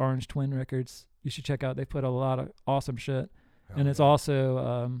called Orange Twin Records. You should check out. They put a lot of awesome shit. Oh, and it's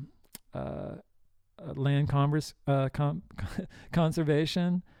also a land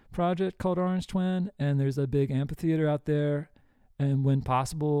conservation project called Orange Twin. And there's a big amphitheater out there. And when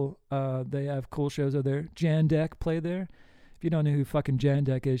possible, they have cool shows out there. Jandek played there. If you don't know who fucking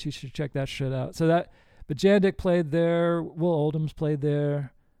Jandek is, you should check that shit out. But Jandek played there. Will Oldham's played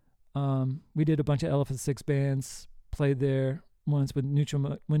there. We did a bunch of Elephant Six bands played there once when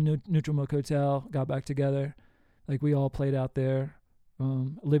Neutral Milk Hotel got back together. Like we all played out there.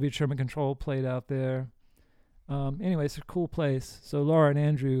 Olivia Sherman Control played out there. Anyway, it's a cool place. So Laura and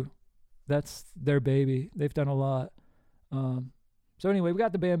Andrew, that's their baby. They've done a lot. So anyway, we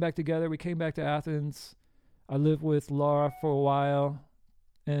got the band back together. We came back to Athens. I lived with Laura for a while,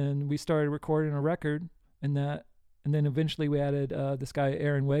 and we started recording a record in that. And then eventually we added this guy,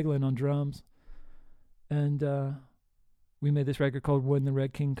 Aaron Weglin, on drums. And we made this record called When the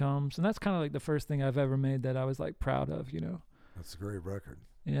Red King Comes. And that's kind of like the first thing I've ever made that I was like proud of, you know. That's a great record.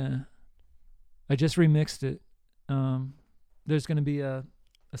 Yeah. I just remixed it. There's going to be a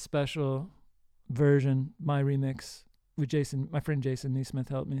special version, my remix, with Jason, my friend Jason Neesmith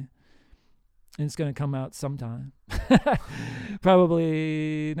helped me. And it's going to come out sometime.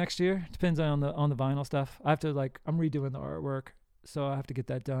 Probably next year. Depends on the vinyl stuff. I have to I'm redoing the artwork, so I have to get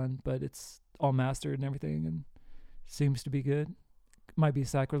that done, but it's all mastered and everything and seems to be good. Might be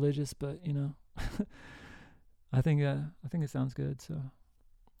sacrilegious, but you know. I think it sounds good,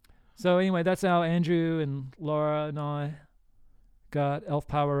 so anyway, that's how Andrew and Laura and I got Elf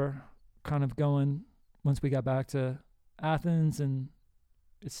Power kind of going once we got back to Athens, and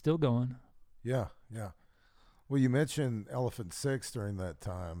it's still going. Yeah. Well, you mentioned Elephant Six during that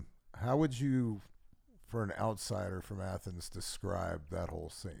time. How would you, for an outsider from Athens, describe that whole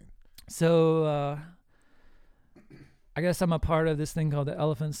scene? So, I guess I'm a part of this thing called the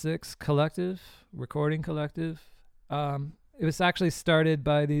Elephant Six Collective, recording collective. It was actually started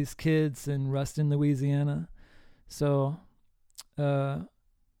by these kids in Ruston, Louisiana. So,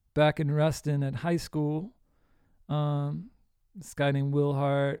 back in Ruston at high school, this guy named Will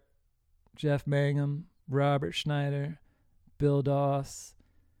Hart, Jeff Mangum, Robert Schneider, Bill Doss,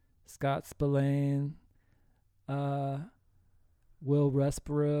 Scott Spillane, Will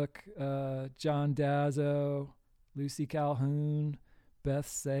Westbrook, John Dazzo, Lucy Calhoun, Beth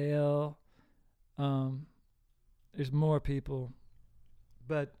Sale. There's more people,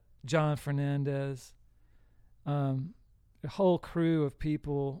 but John Fernandez, a whole crew of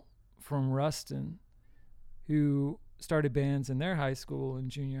people from Ruston who started bands in their high school and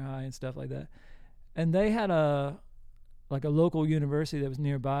junior high and stuff like that. And they had a like a local university that was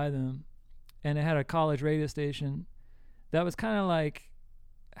nearby them, and it had a college radio station that was kind of like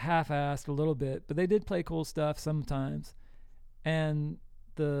half-assed a little bit, but they did play cool stuff sometimes. And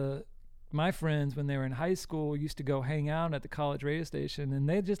my friends, when they were in high school, used to go hang out at the college radio station, and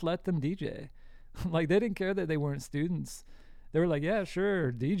they just let them DJ. Like, they didn't care that they weren't students. They were like, yeah,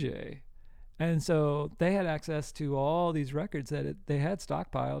 sure, DJ. And so they had access to all these records that they had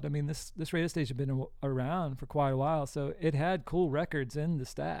stockpiled. I mean, this radio station had been around for quite a while, so it had cool records in the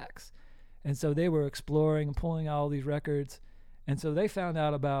stacks. And so they were exploring and pulling out all these records. And so they found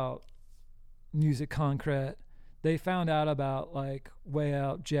out about music concrete. They found out about like way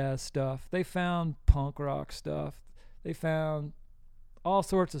out jazz stuff. They found punk rock stuff. They found all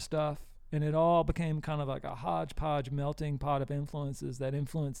sorts of stuff. And it all became kind of like a hodgepodge melting pot of influences that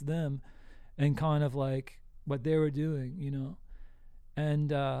influenced them and kind of like what they were doing, you know.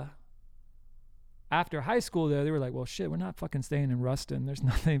 And after high school there, they were like, well, shit, we're not fucking staying in Ruston. There's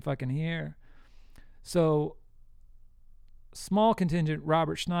nothing fucking here. So small contingent,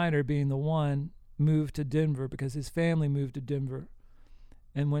 Robert Schneider being the one, moved to Denver because his family moved to Denver.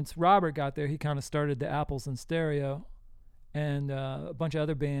 And once Robert got there, he kind of started the Apples in Stereo, and a bunch of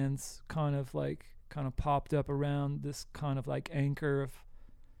other bands kind of popped up around this kind of like anchor of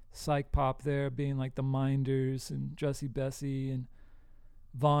psych pop there, being like the Minders and Jussie Bessie and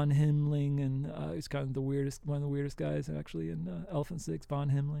Von Himling, and he's kind of one of the weirdest guys actually in Elephant Six, Von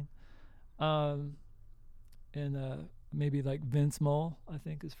Himling, and maybe like Vince Mull, I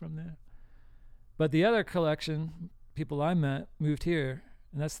think, is from there. But the other collection, people I met, moved here,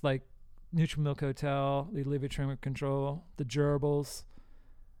 and that's like Neutral Milk Hotel, the Olivia Tremor Control, the Gerbils,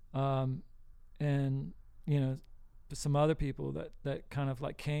 and you know, some other people that kind of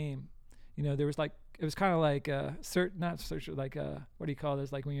like came. You know, there was like, it was kind of like what do you call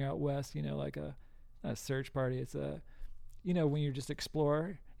this? Like when you're out west, you know, like not a search party. It's you know, when you're just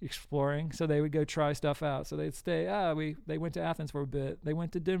exploring. So they would go try stuff out. So they'd stay. They went to Athens for a bit. They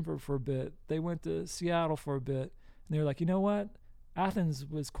went to Denver for a bit. They went to Seattle for a bit. And they were like, you know what? Athens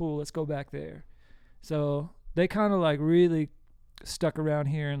was cool. Let's go back there. So they kind of like really stuck around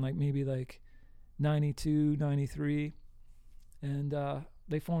here in like maybe like 92, 93. And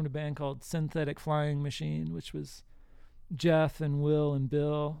they formed a band called Synthetic Flying Machine, which was Jeff and Will and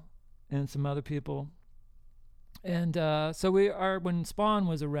Bill and some other people. And so when Spawn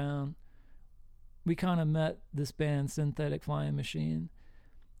was around, we kind of met this band, Synthetic Flying Machine.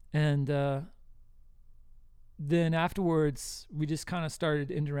 And then afterwards, we just kind of started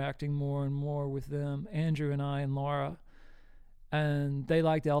interacting more and more with them, Andrew and I and Laura. And they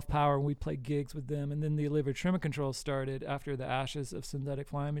liked Elf Power, and we'd play gigs with them. And then the Olivia Tremor Control started after the ashes of Synthetic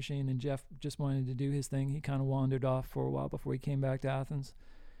Flying Machine, and Jeff just wanted to do his thing. He kind of wandered off for a while before he came back to Athens.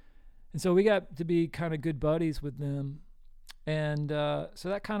 And so we got to be kind of good buddies with them. And so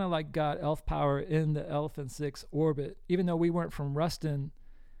that kind of like got Elf Power in the Elephant Six orbit. Even though we weren't from Ruston,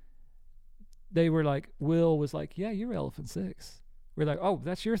 they were like, Will was like, yeah, you're Elephant Six. We're like, oh,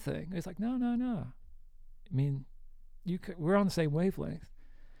 that's your thing. And it's like, no. I mean, we're on the same wavelength.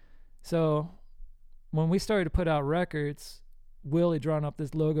 So when we started to put out records, Will had drawn up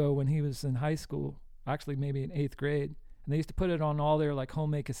this logo when he was in high school, actually maybe in 8th grade. And they used to put it on all their like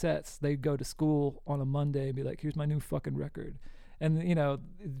homemade cassettes. They'd go to school on a Monday and be like, here's my new fucking record. And, you know,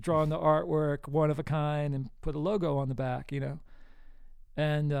 drawing the artwork, one of a kind, and put a logo on the back, you know.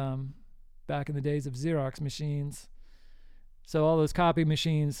 And back in the days of Xerox machines. So all those copy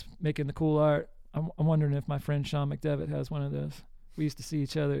machines making the cool art. I'm wondering if my friend Sean McDevitt has one of those. We used to see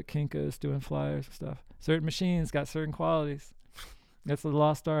each other at Kinko's doing flyers and stuff. Certain machines got certain qualities. That's the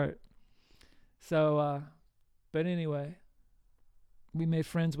lost art. So, but anyway, we made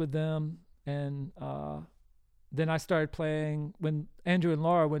friends with them, and then I started playing. When Andrew and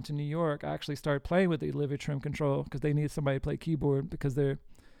Laura went to New York, I actually started playing with the Olivia Tremor Control because they needed somebody to play keyboard, because their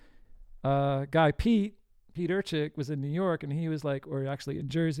guy Pete Urchik was in New York, and he was like, or actually in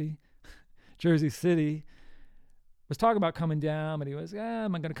Jersey City, was talking about coming down, but he was,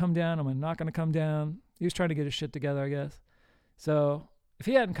 am I going to come down? Am I not going to come down? He was trying to get his shit together, I guess. So if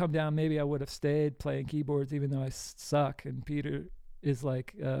he hadn't come down, maybe I would have stayed playing keyboards, even though I suck. And Peter is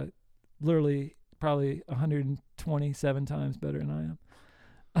like literally probably 127 times better than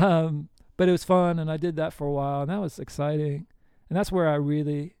I am. But it was fun, and I did that for a while, and that was exciting. And that's where I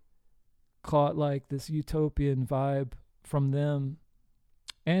really caught like this utopian vibe from them.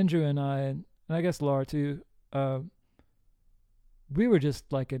 Andrew and I, and I guess Laura too, we were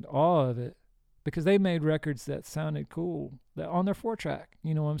just like in awe of it, because they made records that sounded cool, that on their 4-track.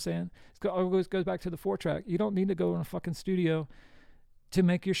 You know what I'm saying? It always goes back to the 4-track. You don't need to go in a fucking studio to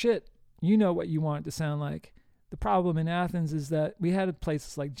make your shit. You know what you want it to sound like. the problem in Athens is that we had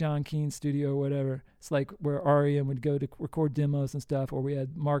places like John Keane's studio or whatever. It's like where REM would go to record demos and stuff, or we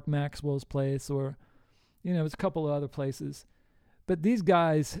had Mark Maxwell's place, or, you know, it was a couple of other places. But these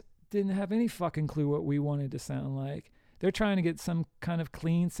guys didn't have any fucking clue what we wanted to sound like. They're trying to get some kind of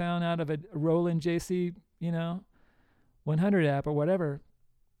clean sound out of a Roland JC, you know, 100 app or whatever.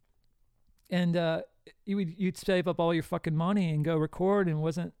 And you'd save up all your fucking money and go record, and it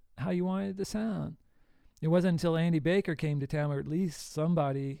wasn't how you wanted it to sound. It wasn't until Andy Baker came to town, or at least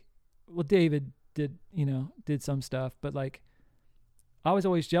somebody, well, David did some stuff, but like, I was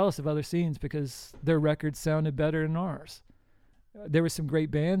always jealous of other scenes because their records sounded better than ours. There were some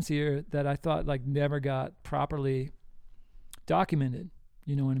great bands here that I thought like never got properly documented.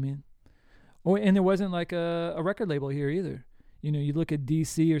 You know what I mean? Oh, and there wasn't like a record label here either. You know, you look at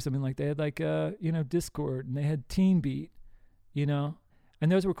DC or something like that. They had like, you know, Discord, and they had Teen Beat, you know,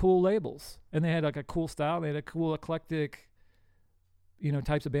 and those were cool labels. And they had like a cool style. They had a cool eclectic, you know,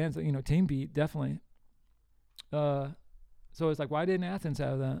 types of bands. You know, Teen Beat, definitely. So it's like, why didn't Athens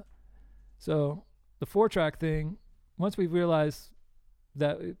have that? So the 4-track thing, once we realized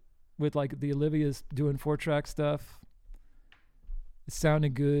that with like the Olivia's doing 4-track stuff, it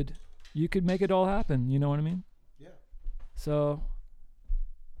sounded good. You could make it all happen. You know what I mean? Yeah. So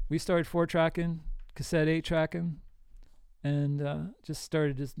we started 4-tracking, cassette 8-tracking, and just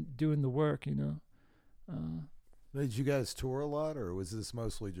started just doing the work, you know. Did you guys tour a lot, or was this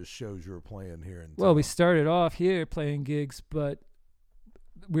mostly just shows you were playing here in town? Well, we started off here playing gigs, but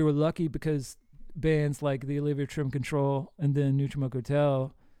we were lucky because bands like the Olivia Trim Control and then Nutrimilk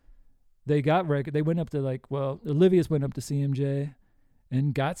Hotel, they got record. They went up to like, well, Olivia's went up to CMJ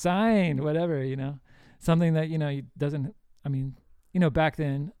and got signed, whatever, you know. Something that, you know, doesn't, I mean, you know, back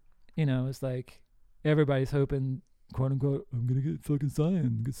then, you know, it's like everybody's hoping, quote unquote, I'm going to get fucking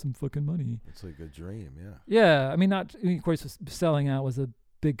signed, get some fucking money. It's like a dream, yeah. Yeah, I mean, of course, selling out was a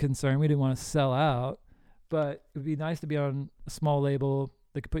big concern. We didn't want to sell out, but it would be nice to be on a small label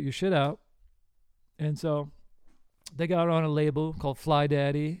that could put your shit out. And so they got on a label called Fly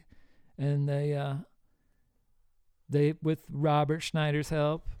Daddy, and they with Robert Schneider's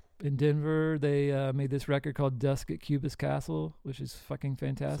help in Denver, they made this record called Dusk at Cubis Castle, which is fucking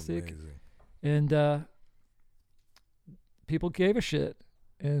fantastic. That's amazing. And people gave a shit.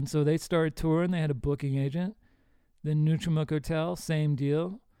 And so they started touring. They had a booking agent. Then Nutrimilk Hotel, same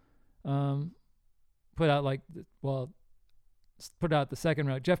deal. Put out the second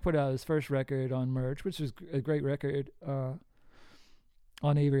record. Jeff put out his first record on Merge, which was a great record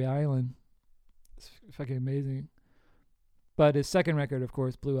on Avery Island. It's fucking amazing. But his second record, of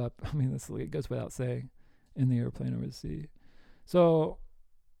course, blew up. I mean, it goes without saying, in the airplane over the sea. So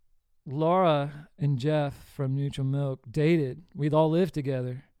Laura and Jeff from Nutrimilk dated. We'd all lived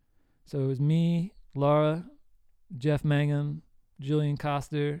together. So it was me, Laura, Jeff Mangum, Julian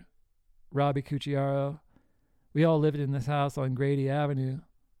Coster, Robbie Cucciaro. We all lived in this house on Grady Avenue.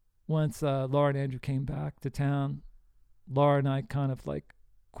 Once Laura and Andrew came back to town, Laura and I kind of like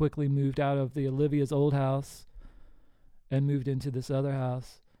quickly moved out of the Olivia's old house and moved into this other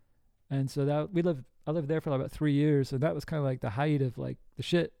house. And so I lived there for like about 3 years. And that was kind of like the height of like the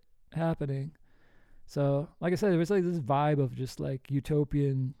shit happening. So like I said, it was like this vibe of just like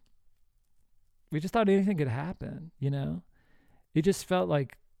utopian. We just thought anything could happen, you know? It just felt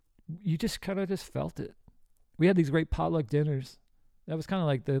like you just kind of just felt it. We had these great potluck dinners. That was kind of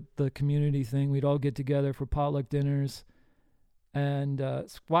like the community thing. We'd all get together for potluck dinners. And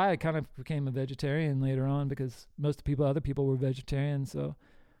it's why I kind of became a vegetarian later on, because other people were vegetarian. So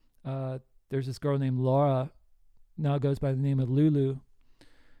there's this girl named Laura, now goes by the name of Lulu.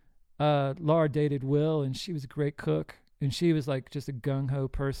 Laura dated Will, and she was a great cook. And she was like just a gung-ho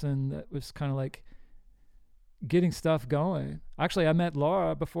person that was kind of like getting stuff going. Actually, I met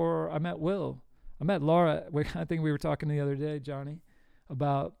Laura before I met Will. I met Laura, I think we were talking the other day, Johnny,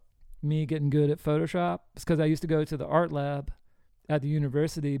 about me getting good at Photoshop. It's because I used to go to the art lab at the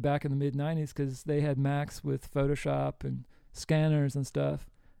university back in the mid-'90s because they had Macs with Photoshop and scanners and stuff.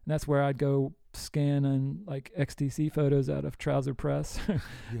 And that's where I'd go scan and like XTC photos out of Trouser Press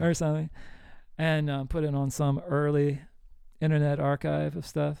or something, and put it on some early internet archive of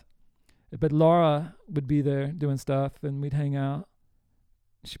stuff. But Laura would be there doing stuff, and we'd hang out.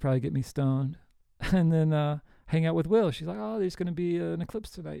 She'd probably get me stoned. And then hang out with Will. She's like, oh, there's going to be an eclipse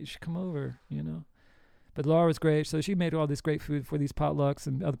tonight. You should come over, you know. But Laura was great. So she made all this great food for these potlucks,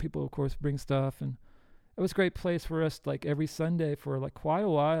 and other people, of course, bring stuff. And it was a great place for us, like, every Sunday for, like, quite a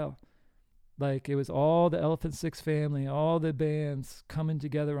while. Like, it was all the Elephant Six family, all the bands coming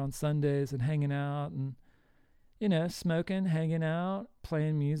together on Sundays and hanging out and, you know, smoking, hanging out,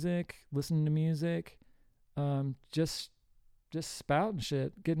 playing music, listening to music. just spouting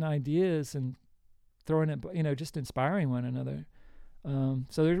shit, getting ideas and throwing it, just inspiring one another.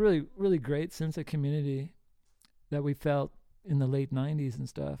 So there's really, really great sense of community that we felt in the late 90s and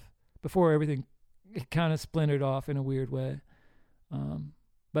stuff before everything kind of splintered off in a weird way.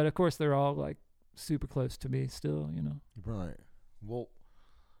 But of course they're all like super close to me still, Right. Well,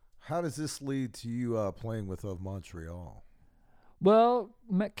 how does this lead to you playing with Of Montreal? Well,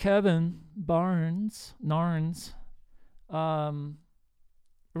 met Kevin Narns, around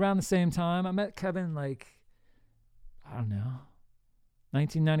the same time. I met Kevin like, I don't know,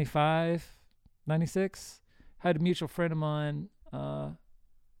 1995, 96. Had a mutual friend of mine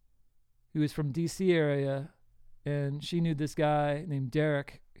who was from DC area, and she knew this guy named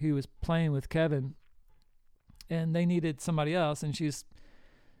Derek who was playing with Kevin, and they needed somebody else. And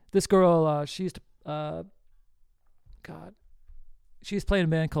this girl, she used to, she was playing a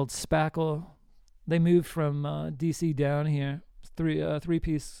band called Spackle. They moved from DC down here,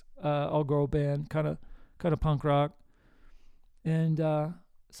 three-piece all-girl band, kind of punk rock. And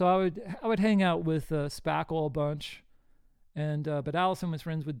so I would hang out with Spackle a bunch, and but Allison was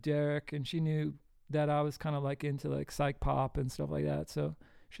friends with Derek, and she knew that I was kind of like into like psych pop and stuff like that. So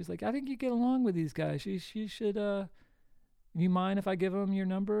she's like, I think you get along with these guys. She should. You mind if I give them your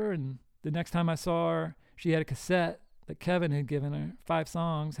number? And the next time I saw her, she had a cassette that Kevin had given her, 5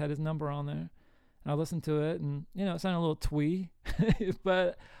 songs, had his number on there. And I listened to it, and it sounded a little twee,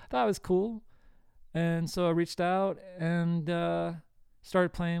 but I thought it was cool. And so I reached out and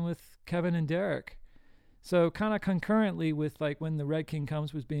started playing with Kevin and Derek. So kind of concurrently with like when the Red King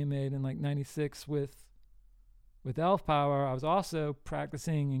Comes was being made in like 96 with Elf Power, I was also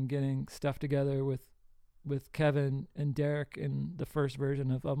practicing and getting stuff together with Kevin and Derek in the first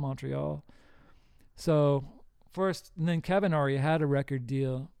version of Montreal. So first, and then Kevin already had a record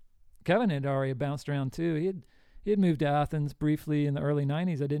deal. Kevin had already bounced around too. He had moved to Athens briefly in the early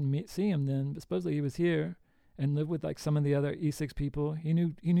 90s. I didn't see him then, but supposedly he was here and lived with like some of the other E6 people. He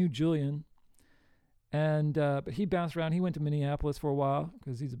knew Julian, and but he bounced around. He went to Minneapolis for a while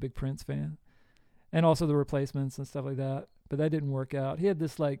because he's a big Prince fan, and also the Replacements and stuff like that. But that didn't work out. He had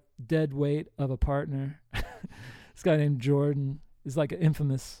this like dead weight of a partner. This guy named Jordan is like an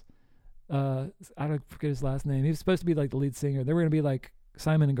infamous. I don't forget his last name. He was supposed to be like the lead singer. They were gonna be like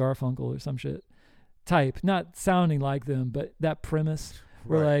Simon and Garfunkel or some shit type, not sounding like them, but that premise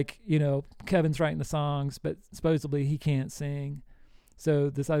where like Kevin's writing the songs, but supposedly he can't sing. So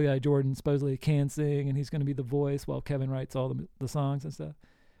this other guy Jordan supposedly can sing, and he's going to be the voice while Kevin writes all the songs and stuff.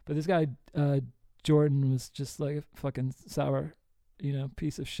 But this guy Jordan was just like a fucking sour,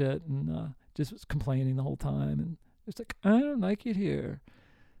 piece of shit, and just was complaining the whole time, and it's like, I don't like it here.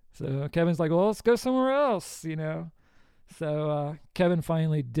 So Kevin's like, well, let's go somewhere else, So Kevin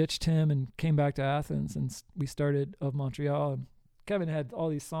finally ditched him and came back to Athens, and we started Of Montreal. And Kevin had all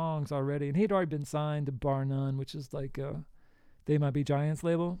these songs already, and he'd already been signed to Bar None, which is like They Might Be Giants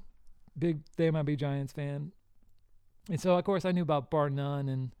label. Big They Might Be Giants fan. And so, of course, I knew about Bar None,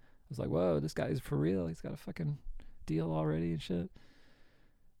 and I was like, whoa, this guy's for real. He's got a fucking deal already and shit.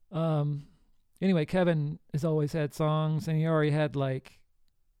 Anyway, Kevin has always had songs, and he already had like,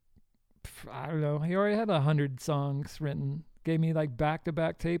 I don't know, he already had 100 songs written. Gave me like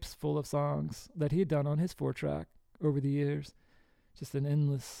back-to-back tapes full of songs that he had done on his 4-track over the years. Just an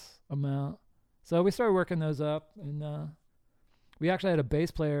endless amount. So we started working those up, and we actually had a bass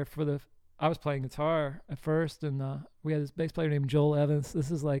player I was playing guitar at first, and we had this bass player named Joel Evans.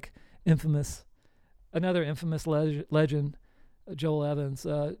 This is like another infamous legend, Joel Evans.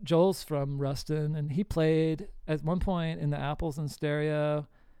 Joel's from Ruston, and he played at one point in the Apples and Stereo.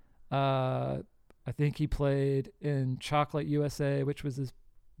 I think he played in Chocolate USA, which was this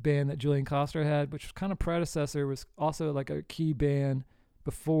band that Julian Coster had, which was kind of predecessor, was also like a key band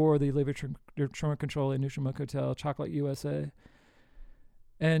before the Tremor Control and Nutrimook Hotel, Chocolate USA.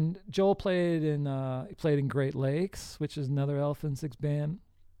 And Joel played in Great Lakes, which is another Elephant Six band.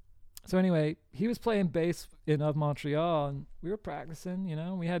 So anyway, he was playing bass in Of Montreal, and we were practicing,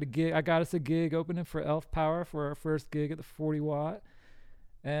 we had a gig. I got us a gig opening for Elf Power for our first gig at the 40 Watt.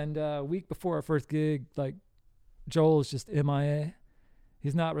 And a week before our first gig, like, Joel is just MIA.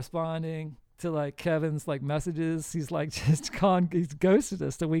 He's not responding to like Kevin's like messages. He's like just gone. He's ghosted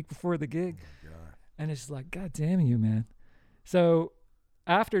us the week before the gig. God. And it's just like, God damn you, man. So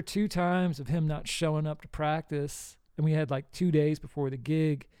after 2 times of him not showing up to practice, and we had like 2 days before the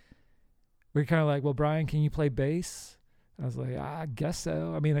gig, we were kind of like, well, Bryan, can you play bass? I was like, I guess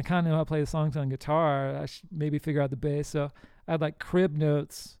so. I mean, I kind of know how to play the songs on guitar. I should maybe figure out the bass. So I had like crib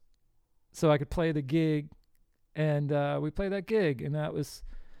notes so I could play the gig, and we played that gig, and that was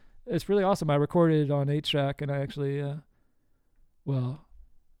it's really awesome. I recorded it on 8-track, and I actually, well,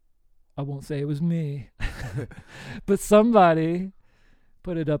 I won't say it was me, but somebody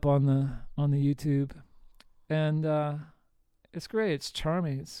put it up on the YouTube, and it's great. It's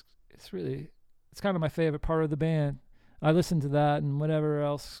charming. It's kind of my favorite part of the band. I listened to that, and whatever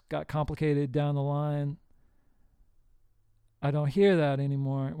else got complicated down the line, I don't hear that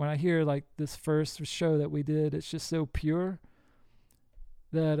anymore. When I hear like this first show that we did, it's just so pure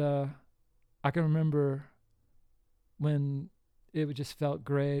that I can remember when it just felt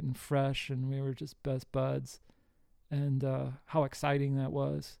great and fresh, and we were just best buds, and how exciting that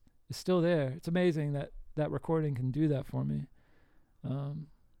was. It's still there. It's amazing that recording can do that for me.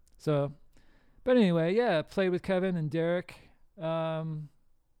 But anyway, yeah, played with Kevin and Derek, but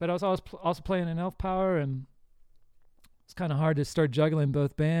I was also playing in Elf Power, and it's kind of hard to start juggling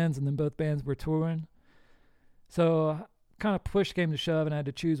both bands, and then both bands were touring. So kind of push came to shove, and I had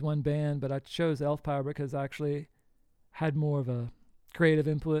to choose one band, but I chose Elf Power because I actually had more of a creative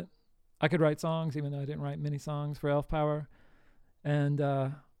input. I could write songs, even though I didn't write many songs for Elf Power, and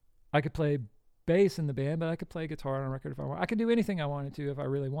I could play bass in the band, but I could play guitar on a record if I want. I could do anything I wanted to if I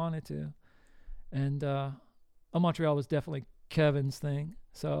really wanted to. And Montreal was definitely Kevin's thing.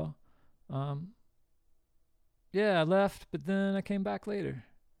 So, yeah, I left, but then I came back later.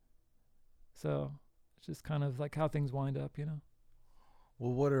 So it's just kind of like how things wind up, you know.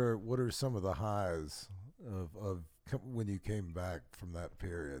 Well, what are some of the highs of when you came back from that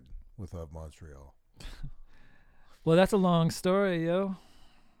period with Montreal? Well, that's a long story, yo.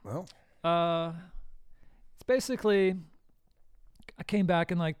 Well, it's basically, I came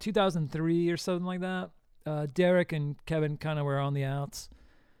back in like 2003 or something like that. Derek and Kevin kind of were on the outs.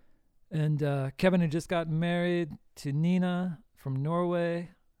 And Kevin had just gotten married to Nina from Norway,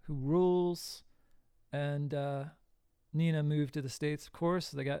 who rules. And Nina moved to the States, of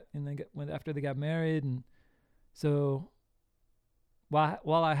course. Went after they got married. And so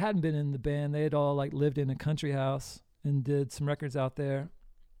while I hadn't been in the band, they had all like lived in a country house and did some records out there.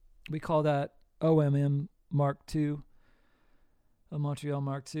 We call that OMM Mark II. A Montreal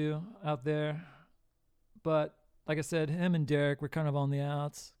Mark II out there. But like I said, him and Derek were kind of on the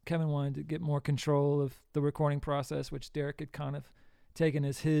outs. Kevin wanted to get more control of the recording process, which Derek had kind of taken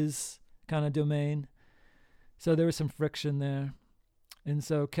as his kind of domain. So there was some friction there. And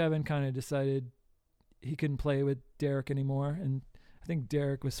so Kevin kind of decided he couldn't play with Derek anymore. And I think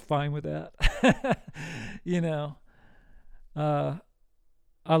Derek was fine with that. You know,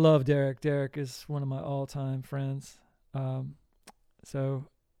 I love Derek. Derek is one of my all-time friends. So,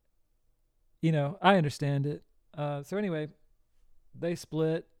 you know, I understand it. So anyway, they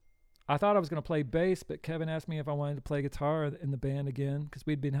split. I thought I was going to play bass, but Kevin asked me if I wanted to play guitar in the band again, because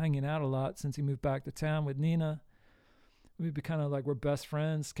we'd been hanging out a lot since he moved back to town with Nina. We'd be kind of like, we're best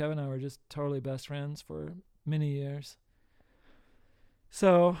friends. Kevin and I were just totally best friends for many years.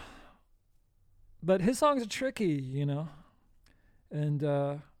 So, but his songs are tricky, you know, and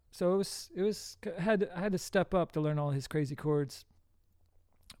so I had to step up to learn all his crazy chords.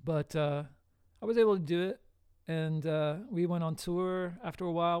 But I was able to do it, and we went on tour after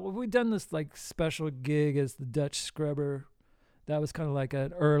a while. Well, we'd done this like special gig as the Dutch Scrubber. That was kind of like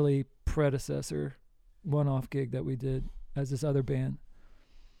an early predecessor one-off gig that we did as this other band.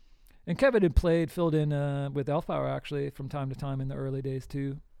 And Kevin had filled in with Elf Power actually from time to time in the early days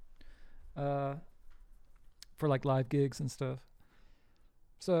too, for like live gigs and stuff.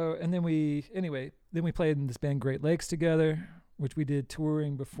 So, and then we played in this band Great Lakes together, which we did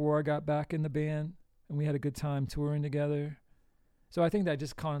touring before I got back in the band, and we had a good time touring together. So I think that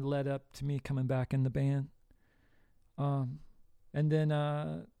just kind of led up to me coming back in the band. And then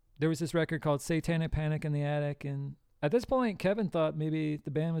there was this record called Satanic Panic in the Attic, and at this point, Kevin thought maybe the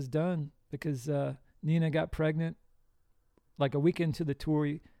band was done because Nina got pregnant. Like a week into the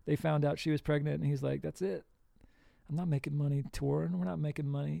tour, they found out she was pregnant, and he's like, that's it. I'm not making money touring. We're not making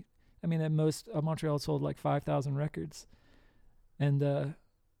money. I mean, at most, Montreal sold like 5,000 records. And,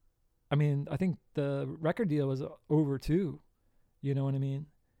 I think the record deal was over too. You know what I mean?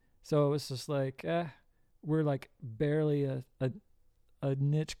 So it was just like, we're like barely a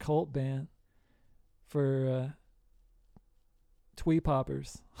niche cult band for twee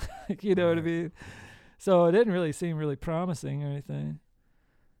poppers. You know what I mean? So it didn't really seem really promising or anything.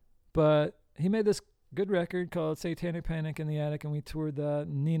 But he made this good record called Satanic Panic in the Attic, and we toured that.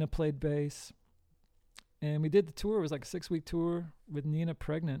 And Nina played bass. And we did the tour. It was like a 6-week tour with Nina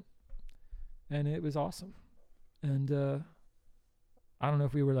pregnant. And it was awesome. And I don't know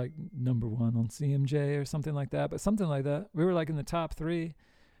if we were like number one on CMJ or something like that, but something like that. We were like in the top 3.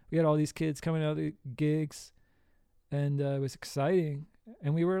 We had all these kids coming out of the gigs, and it was exciting.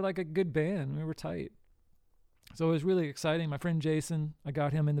 and we were like a good band. We were tight. So it was really exciting. My friend Jason, I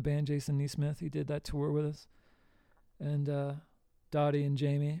got him in the band, Jason Neesmith. He did that tour with us. And Dottie and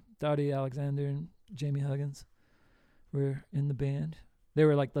Jamie, Dottie Alexander and Jamie Huggins were in the band. They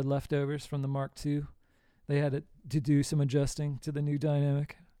were like the leftovers from the Mark II. They had to do some adjusting to the new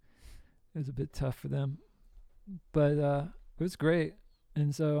dynamic. It was a bit tough for them. But it was great.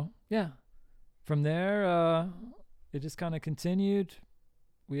 And so, yeah, from there, it just kind of continued.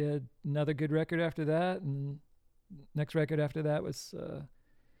 We had another good record after that, and next record after that was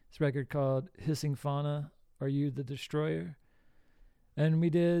this record called Hissing Fauna, Are You the Destroyer? And we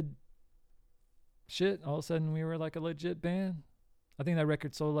did shit. All of a sudden, we were like a legit band. I think that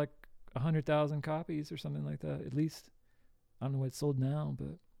record sold like 100,000 copies or something like that, at least. I don't know what it sold now,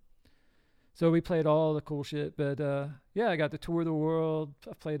 but... So we played all the cool shit. But, yeah, I got to tour the world.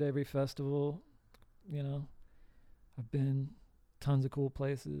 I've played every festival, you know. I've been tons of cool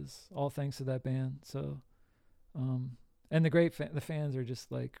places, all thanks to that band. So, and the fans are just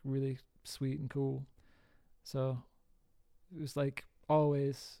like really sweet and cool. So it was like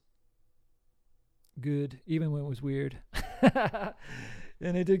always good, even when it was weird.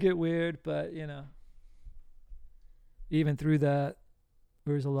 And it did get weird, but you know, even through that,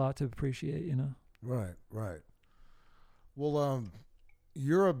 there was a lot to appreciate, you know. Right. Well,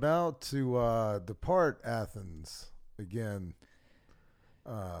 you're about to depart Athens again.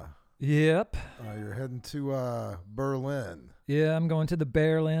 Yep. You're heading to Berlin. Yeah, I'm going to the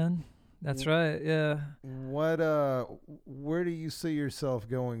Berlin. That's right. Yeah. Where do you see yourself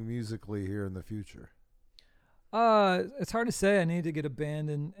going musically here in the future? It's hard to say. I need to get a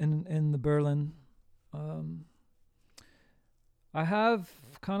band in the Berlin. I have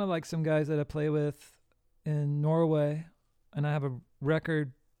kind of like some guys that I play with in Norway, and I have a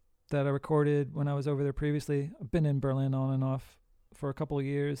record that I recorded when I was over there previously. I've been in Berlin on and off for a couple of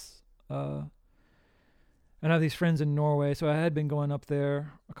years. And I have these friends in Norway, so I had been going up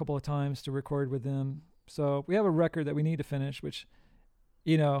there a couple of times to record with them. So we have a record that we need to finish, which,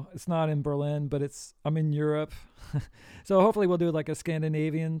 you know, it's not in Berlin, but I'm in Europe. So hopefully we'll do like a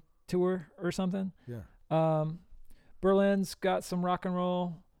Scandinavian tour or something. Yeah. Berlin's got some rock and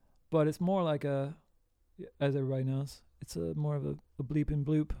roll, but it's more like as everybody knows, it's more of a bleep and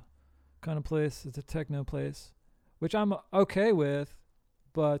bloop kind of place. It's a techno place, which I'm okay with,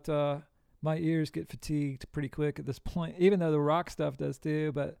 but my ears get fatigued pretty quick at this point, even though the rock stuff does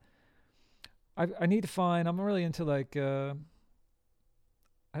too. But I need to find, I'm really into like, I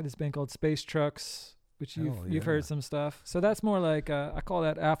had this band called Space Trucks, which you've heard some stuff. So that's more like, I call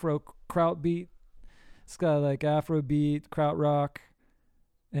that Afro kraut beat. It's got like Afro beat, kraut rock,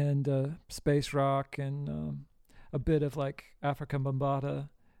 and space rock, and a bit of like African Bambata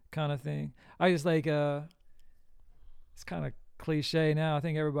kind of thing. I just like, it's kind of cliche now. I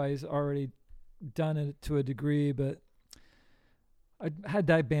think everybody's already done it to a degree, but I had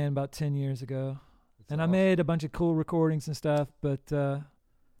that band about 10 years ago. That's and awesome. I made a bunch of cool recordings and stuff, but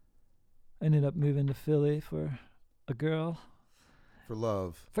ended up moving to Philly for a girl. For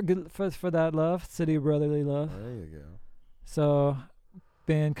love. For that love, city of brotherly love. There you go. So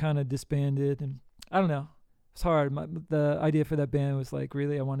band kind of disbanded, and I don't know. It's hard. The idea for that band was like,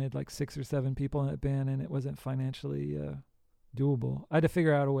 really, I wanted like 6 or 7 people in that band, and it wasn't financially doable. I had to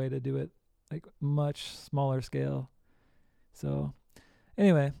figure out a way to do it like much smaller scale. So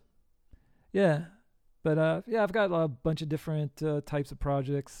anyway, yeah. But yeah, I've got a bunch of different types of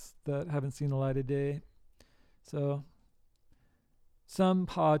projects that haven't seen the light of day. So some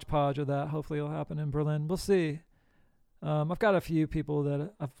hodgepodge of that hopefully will happen in Berlin. We'll see. I've got a few people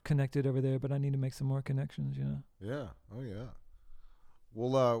that I've connected over there, but I need to make some more connections, you know. Yeah. Oh, yeah.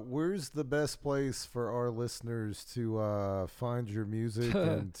 Well, where's the best place for our listeners to find your music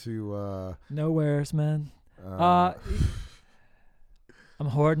and to... Nowheres, man. I'm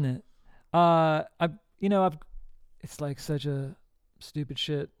hoarding it. It's like such a stupid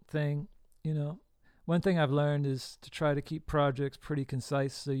shit thing, you know. One thing I've learned is to try to keep projects pretty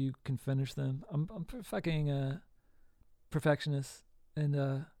concise so you can finish them. I'm fucking perfectionist,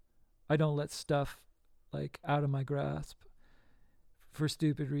 and I don't let stuff like out of my grasp for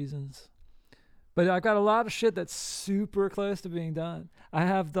stupid reasons. But I've got a lot of shit that's super close to being done. I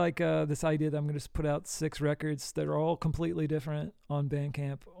have like this idea that I'm going to just put out 6 records that are all completely different on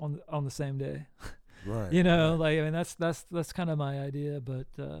Bandcamp on the same day. Right. You know, right. like, I mean, that's kind of my idea, but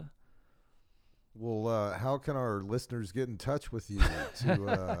well, how can our listeners get in touch with you?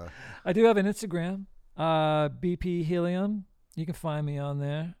 I do have an Instagram, BP Helium. You can find me on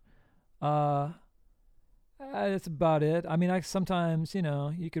there. That's about it. I mean, I sometimes, you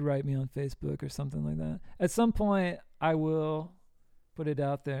know, you could write me on Facebook or something like that. At some point, I will put it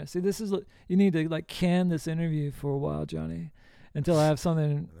out there. See, you need to like can this interview for a while, Johnny, until I have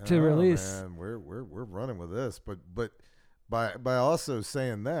something to release. Man, we're running with this, but by also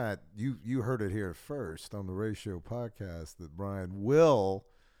saying that, you heard it here first on the Ratio podcast that Bryan will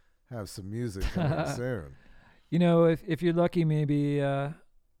have some music coming soon. You know, if you're lucky, maybe I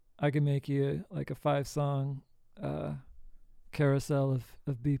can make you like a 5-song carousel of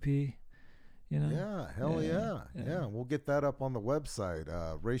BP. You know? Yeah, hell yeah. We'll get that up on the website,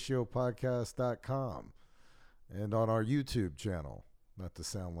 ratiopodcast.com, and on our YouTube channel. Not to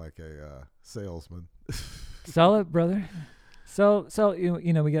sound like a salesman. Sell it, brother. So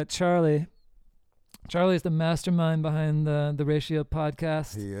you know, we got Charlie. Charlie's the mastermind behind the Ratio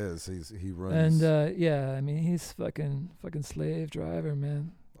podcast. He is. He runs. And yeah, I mean, he's fucking slave driver,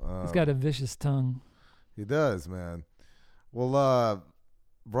 man. He's got a vicious tongue. He does, man. Well,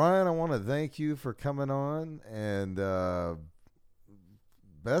 Bryan, I want to thank you for coming on, and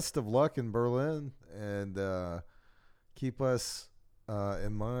best of luck in Berlin, and keep us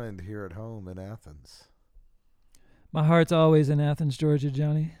in mind here at home in Athens. My heart's always in Athens, Georgia,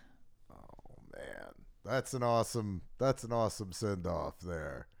 Johnny. Oh man, that's an awesome send off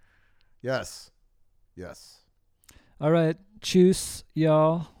there. Yes. All right, choose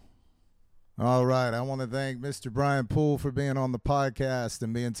y'all. All right, I want to thank Mr. Bryan Poole for being on the podcast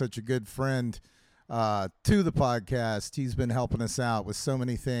and being such a good friend to the podcast. He's been helping us out with so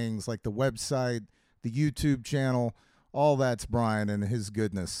many things like the website, the YouTube channel. All that's Bryan and his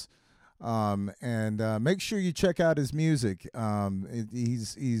goodness. And make sure you check out his music.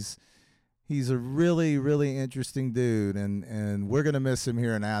 He's a really, really interesting dude, and we're going to miss him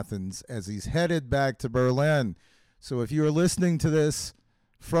here in Athens as he's headed back to Berlin. So if you are listening to this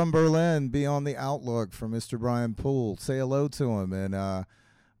from Berlin, be on the outlook for Mr. Bryan Poole. Say hello to him and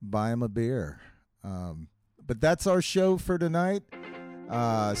buy him a beer. But that's our show for tonight.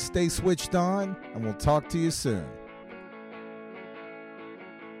 Stay switched on, and we'll talk to you soon.